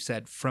 like you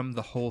said, from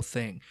the whole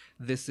thing,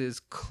 this is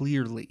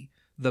clearly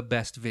the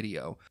best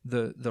video,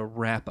 the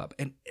wrap up,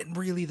 and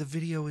really the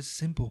video is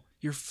simple.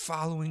 You're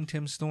following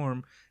Tim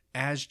Storm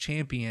as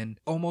champion,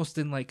 almost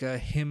in like a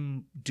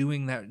him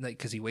doing that, like,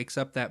 because he wakes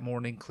up that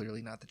morning,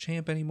 clearly not the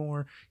champ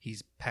anymore.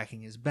 He's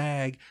packing his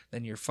bag.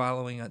 Then you're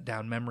following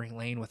down memory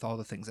lane with all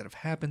the things that have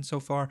happened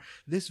so far.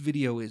 This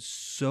video is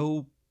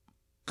so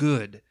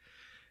good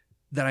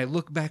that I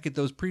look back at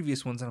those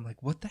previous ones and I'm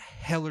like, what the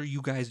hell are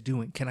you guys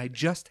doing? Can I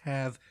just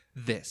have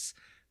this?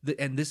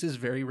 And this is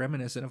very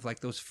reminiscent of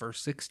like those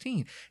first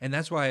 16. And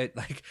that's why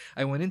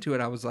I went into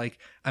it. I was like,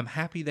 I'm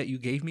happy that you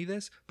gave me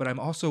this, but I'm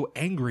also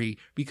angry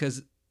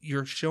because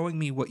you're showing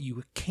me what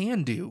you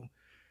can do,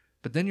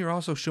 but then you're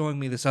also showing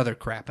me this other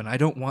crap, and I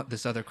don't want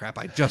this other crap.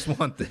 I just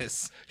want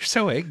this. You're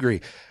so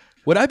angry.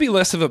 Would I be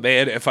less of a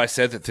man if I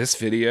said that this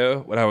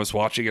video, when I was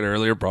watching it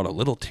earlier, brought a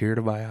little tear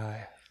to my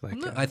eye?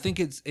 No, I think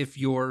it's if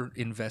you're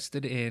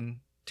invested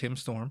in Tim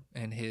Storm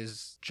and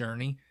his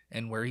journey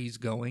and where he's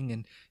going,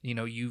 and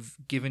you've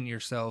given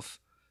yourself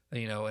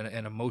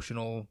an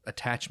emotional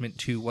attachment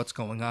to what's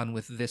going on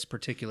with this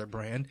particular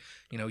brand.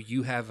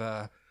 You have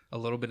a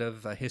little bit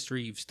of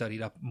history. You've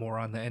studied up more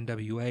on the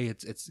NWA.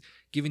 It's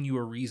given you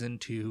a reason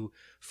to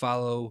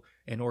follow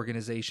an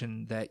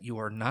organization that you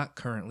are not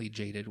currently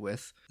jaded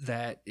with,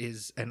 that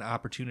is an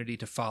opportunity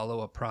to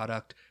follow a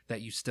product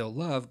that you still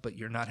love, but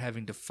you're not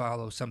having to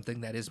follow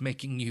something that is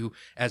making you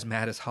as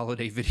mad as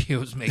holiday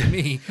videos make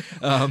me.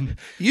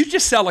 You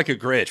just sound like a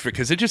Grinch,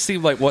 because it just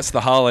seemed like once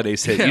the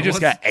holidays hit, Yeah, you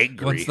just once- got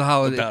angry once the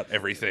holiday- about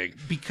everything.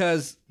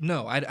 Because,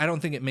 no, I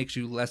don't think it makes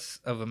you less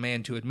of a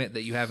man to admit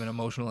that you have an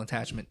emotional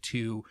attachment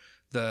to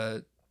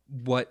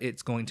what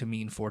it's going to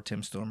mean for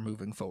Tim Storm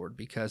moving forward,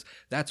 because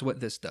that's what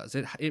this does.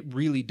 It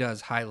really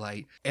does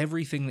highlight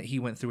everything that he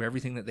went through,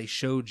 everything that they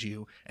showed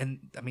you.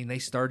 And I mean, they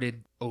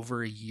started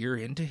over a year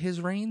into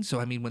his reign. So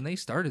I mean, when they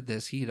started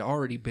this, he had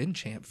already been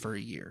champ for a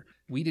year.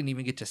 We didn't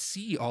even get to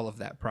see all of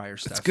that prior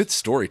stuff. It's good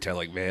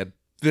storytelling, man.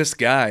 This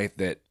guy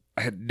that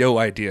I had no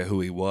idea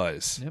who he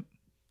was, Yep.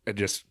 and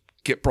just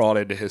get brought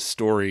into his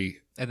story.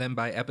 And then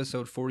by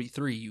episode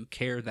 43, you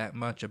care that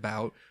much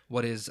about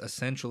what is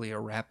essentially a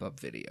wrap-up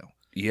video.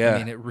 Yeah. I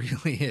mean, it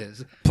really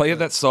is. Playing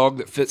that song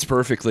that fits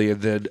perfectly,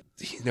 and then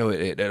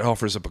it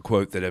offers up a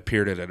quote that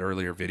appeared in an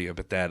earlier video,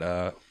 but that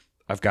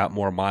I've got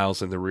more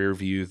miles in the rear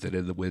view than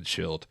in the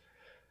windshield.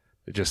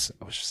 I was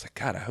just like,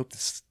 God, I hope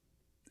this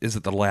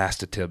isn't the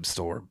last of Tim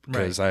Storm,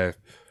 because I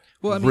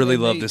really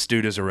love this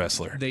dude as a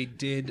wrestler. They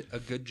did a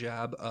good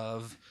job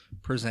of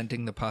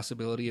presenting the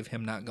possibility of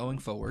him not going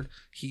forward.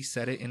 He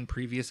said it in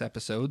previous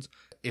episodes.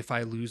 If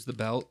I lose the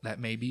belt, that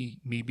may be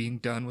me being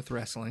done with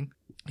wrestling.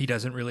 He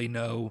doesn't really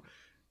know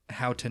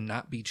how to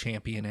not be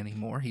champion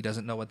anymore. He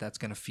doesn't know what that's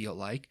going to feel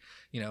like.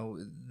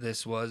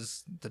 This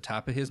was the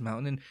top of his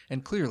mountain.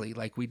 And clearly,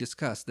 like we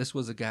discussed, this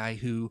was a guy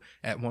who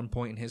at one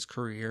point in his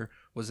career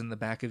was in the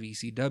back of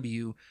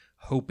ECW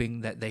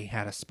hoping that they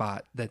had a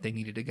spot, that they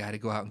needed a guy to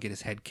go out and get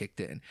his head kicked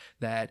in,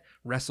 that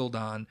wrestled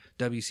on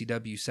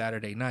WCW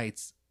Saturday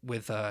nights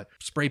with a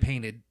spray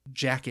painted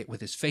jacket with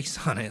his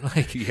face on it,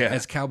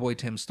 as Cowboy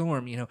Tim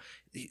Storm.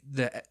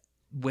 The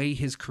way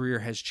his career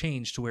has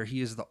changed to where he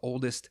is the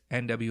oldest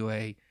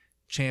NWA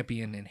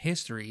champion in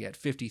history at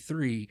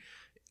 53.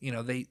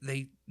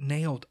 They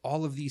nailed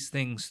all of these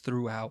things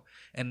throughout,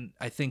 and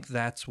I think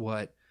that's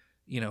what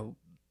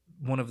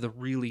one of the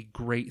really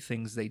great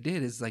things they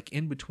did is, like,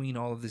 in between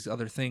all of these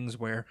other things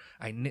where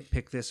I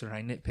nitpick this or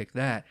I nitpick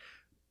that,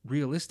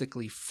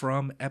 realistically,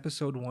 from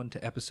episode 1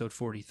 to episode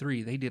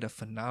 43, they did a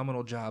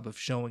phenomenal job of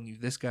showing you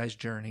this guy's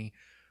journey,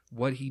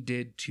 what he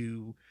did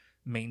to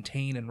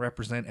maintain and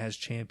represent as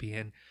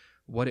champion,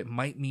 what it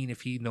might mean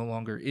if he no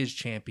longer is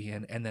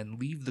champion, and then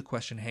leave the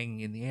question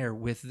hanging in the air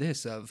with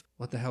this of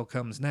what the hell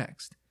comes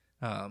next,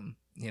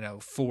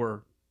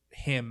 for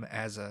him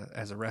as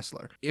a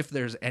wrestler. If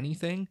there's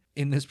anything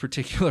in this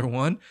particular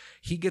one,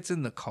 he gets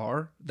in the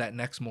car that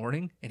next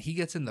morning and he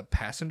gets in the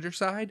passenger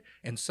side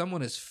and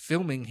someone is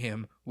filming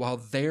him while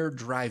they're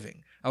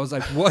driving. I was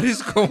like, what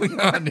is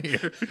going on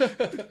here?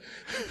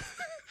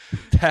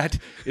 That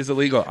is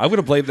illegal. I would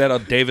have blamed that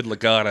on David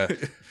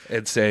Lagana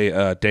and say,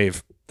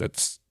 Dave,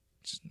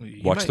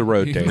 watch the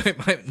road, Dave. You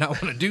might not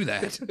want to do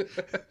that.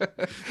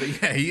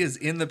 But yeah, he is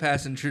in the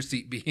passenger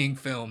seat being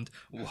filmed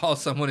while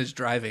someone is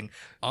driving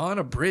on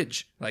a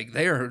bridge. Like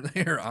they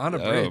are on a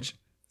bridge.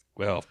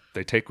 Well,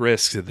 they take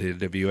risks in the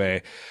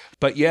NWA.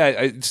 But yeah,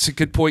 it's a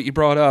good point you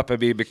brought up. I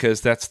mean,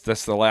 because that's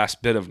the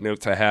last bit of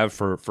notes I have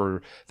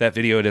for that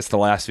video, and it's the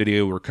last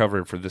video we're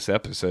covering for this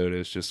episode,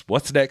 is just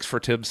what's next for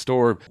Tim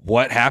Storm?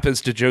 What happens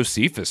to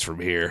Josephus from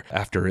here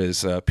after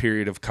his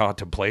period of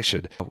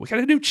contemplation? We got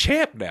a new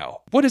champ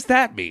now. What does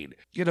that mean?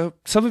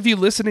 Some of you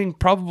listening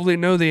probably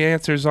know the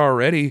answers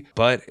already,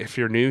 but if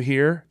you're new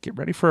here, get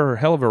ready for a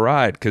hell of a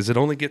ride, because it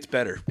only gets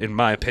better, in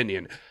my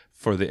opinion,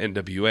 for the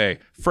NWA.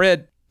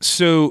 Fred,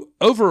 so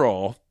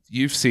overall,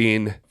 you've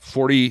seen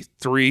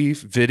 43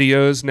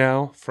 videos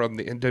now from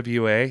the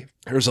NWA.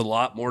 There's a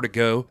lot more to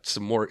go,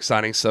 some more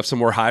exciting stuff, some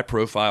more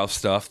high-profile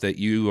stuff that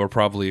you are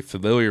probably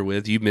familiar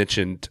with. You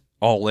mentioned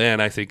All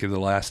In, I think, in the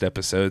last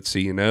episode,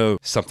 so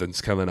something's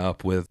coming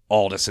up with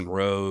Aldis and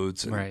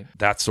Rhodes and Right.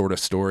 that sort of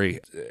story.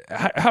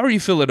 How are you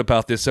feeling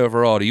about this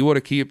overall? Do you want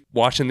to keep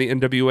watching the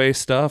NWA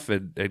stuff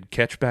and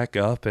catch back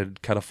up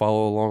and kind of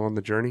follow along on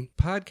the journey?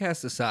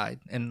 Podcast aside,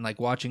 and like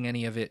watching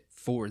any of it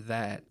for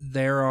that,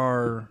 there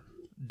are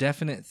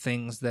definite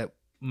things that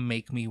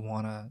make me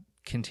want to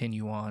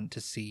continue on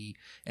to see.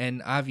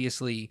 And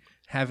obviously,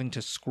 having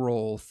to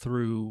scroll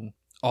through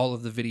all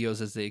of the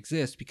videos as they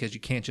exist, because you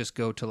can't just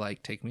go to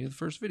like, take me to the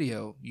first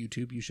video.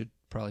 YouTube, you should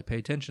probably pay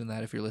attention to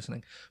that if you're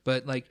listening.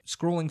 But like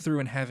scrolling through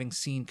and having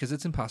seen, because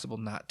it's impossible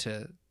not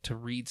to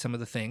read some of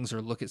the things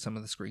or look at some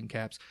of the screen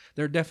caps,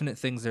 there are definite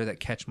things there that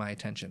catch my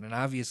attention. And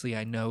obviously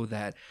I know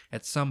that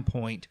at some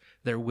point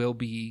there will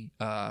be,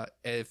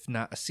 if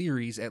not a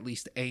series, at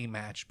least a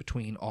match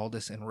between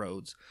Aldis and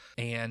Rhodes.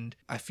 And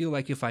I feel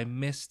like if I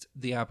missed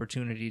the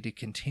opportunity to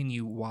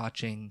continue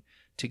watching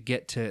to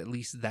get to at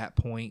least that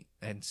point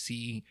and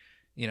see,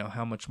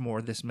 how much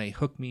more this may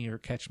hook me or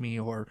catch me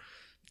or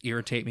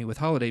irritate me with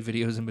holiday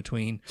videos in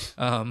between,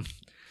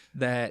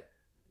 that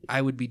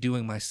I would be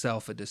doing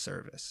myself a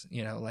disservice.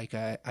 You know, like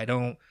I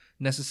don't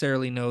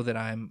necessarily know that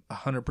I'm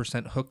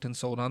 100% hooked and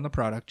sold on the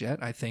product yet.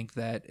 I think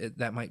that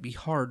that might be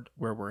hard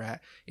where we're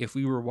at. If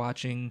we were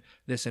watching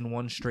this in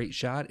one straight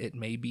shot, it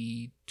may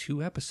be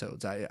 2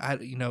 episodes.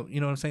 You know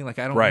what I'm saying? Like,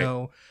 I don't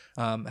know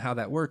how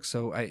that works.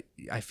 So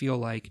I feel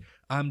like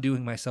I'm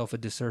doing myself a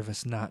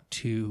disservice not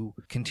to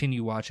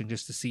continue watching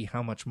just to see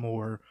how much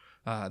more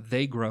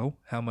they grow,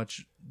 how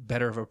much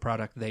better of a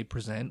product they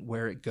present,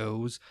 where it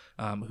goes,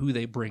 who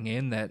they bring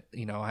in that,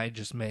 you know, I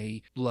just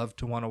may love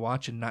to want to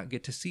watch and not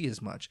get to see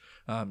as much.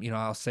 You know,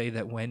 I'll say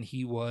that when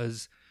he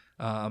was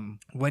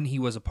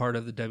a part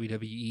of the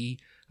WWE,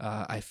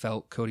 I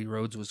felt Cody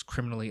Rhodes was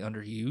criminally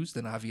underused,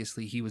 and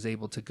obviously he was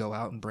able to go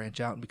out and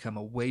branch out and become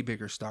a way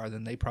bigger star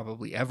than they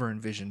probably ever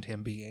envisioned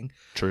him being.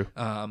 True.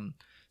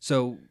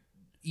 So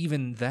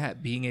even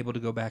that, being able to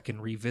go back and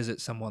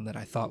revisit someone that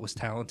I thought was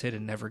talented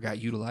and never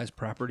got utilized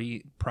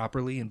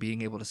properly, and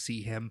being able to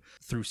see him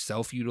through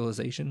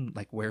self-utilization,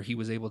 like where he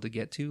was able to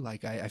get to,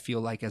 like I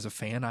feel like as a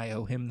fan, I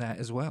owe him that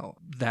as well.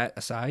 That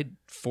aside,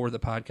 for the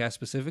podcast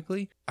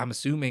specifically, I'm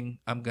assuming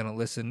I'm going to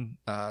listen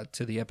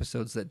to the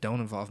episodes that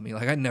don't involve me.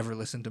 Like, I never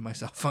listen to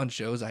myself on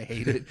shows. I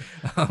hate it.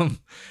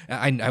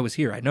 I was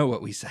here. I know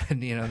what we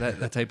said, you know,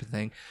 that type of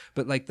thing.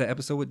 But like the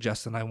episode with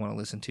Justin, I want to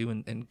listen to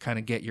and kind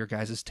of get your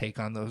guys' take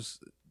on those,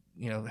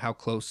 you know, how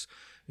close,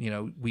 you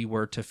know, we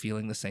were to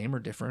feeling the same or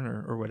different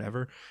or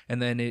whatever.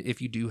 And then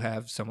if you do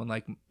have someone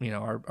like, you know,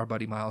 our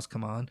buddy Miles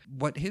come on,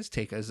 what his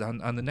take is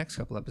on the next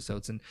couple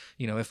episodes. And,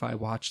 you know, if I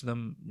watch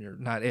them, or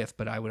not if,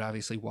 but I would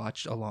obviously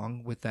watch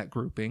along with that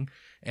grouping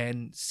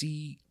and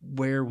see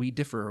where we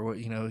differ, or,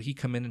 you know, he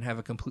come in and have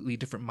a completely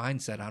different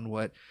mindset on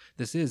what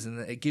this is. And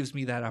it gives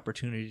me that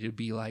opportunity to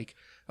be like,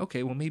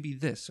 okay, well, maybe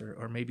this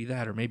or maybe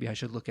that, or maybe I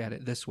should look at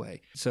it this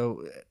way.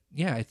 So,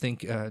 yeah, I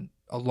think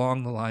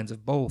along the lines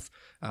of both,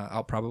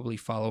 I'll probably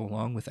follow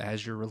along with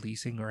as you're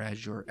releasing or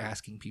as you're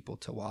asking people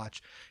to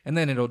watch. And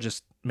then it'll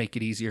just make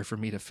it easier for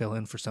me to fill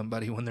in for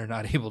somebody when they're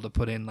not able to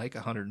put in like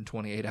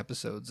 128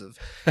 episodes of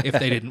if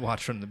they didn't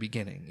watch from the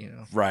beginning, you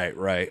know?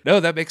 Right. No,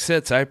 that makes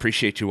sense. I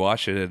appreciate you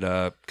watching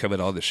and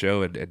coming on the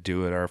show and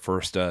doing our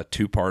first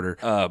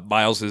 2-parter.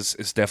 Miles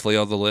is definitely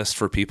on the list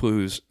for people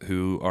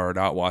who are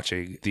not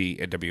watching the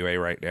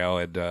NWA right now.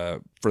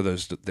 And for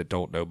those that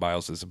don't know,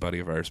 Miles is a buddy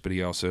of ours, but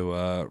he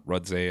also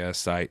runs a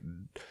site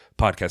and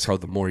podcast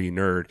called The More You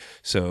Nerd.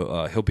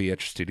 So he'll be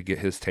interested to get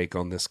his take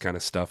on this kind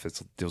of stuff.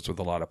 It deals with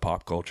a lot of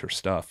pop culture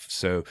stuff.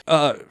 So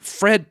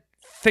Fred,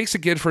 thanks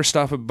again for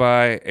stopping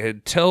by,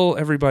 and tell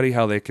everybody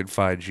how they can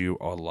find you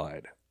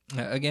online.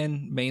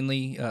 Again,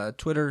 mainly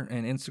Twitter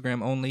and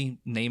Instagram only.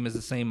 Name is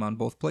the same on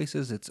both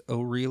places. It's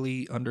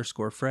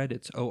O'Reilly_Fred.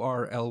 It's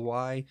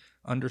ORLY_Fred.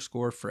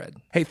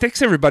 Hey,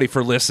 thanks everybody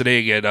for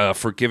listening and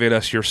for giving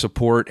us your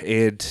support.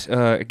 And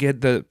again,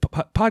 the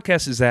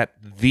podcast is at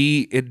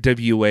the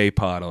NWA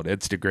Pod on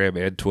Instagram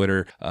and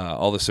Twitter,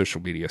 all the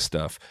social media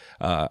stuff.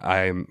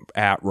 I'm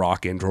at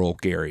Rock and Roll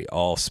Gary,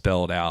 all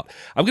spelled out.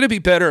 I'm going to be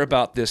better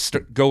about this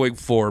going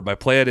forward. My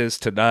plan is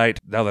tonight,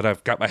 now that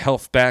I've got my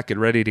health back and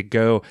ready to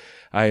go,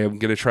 I am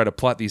going to try to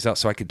plot these out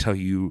so I can tell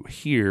you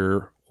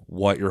here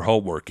what your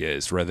homework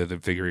is, rather than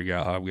figuring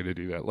out how I'm going to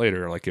do that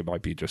later. Like, it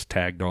might be just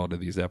tagged on to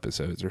these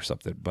episodes or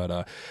something. But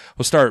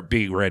we'll start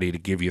being ready to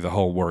give you the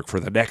homework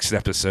for the next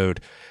episode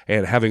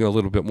and having a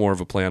little bit more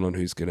of a plan on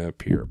who's going to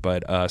appear.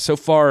 But so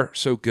far,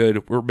 so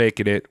good. We're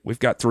making it. We've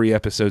got 3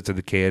 episodes in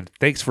the can.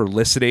 Thanks for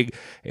listening,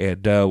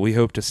 and we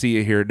hope to see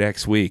you here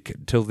next week.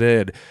 Until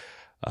then,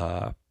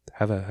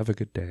 have a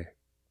good day.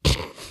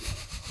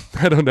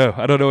 I don't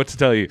know what to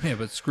tell you. Yeah,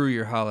 but screw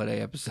your holiday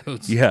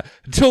episodes. Yeah.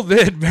 Until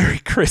then, Merry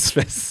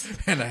Christmas.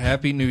 And a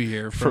Happy New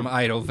Year from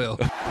Idleville.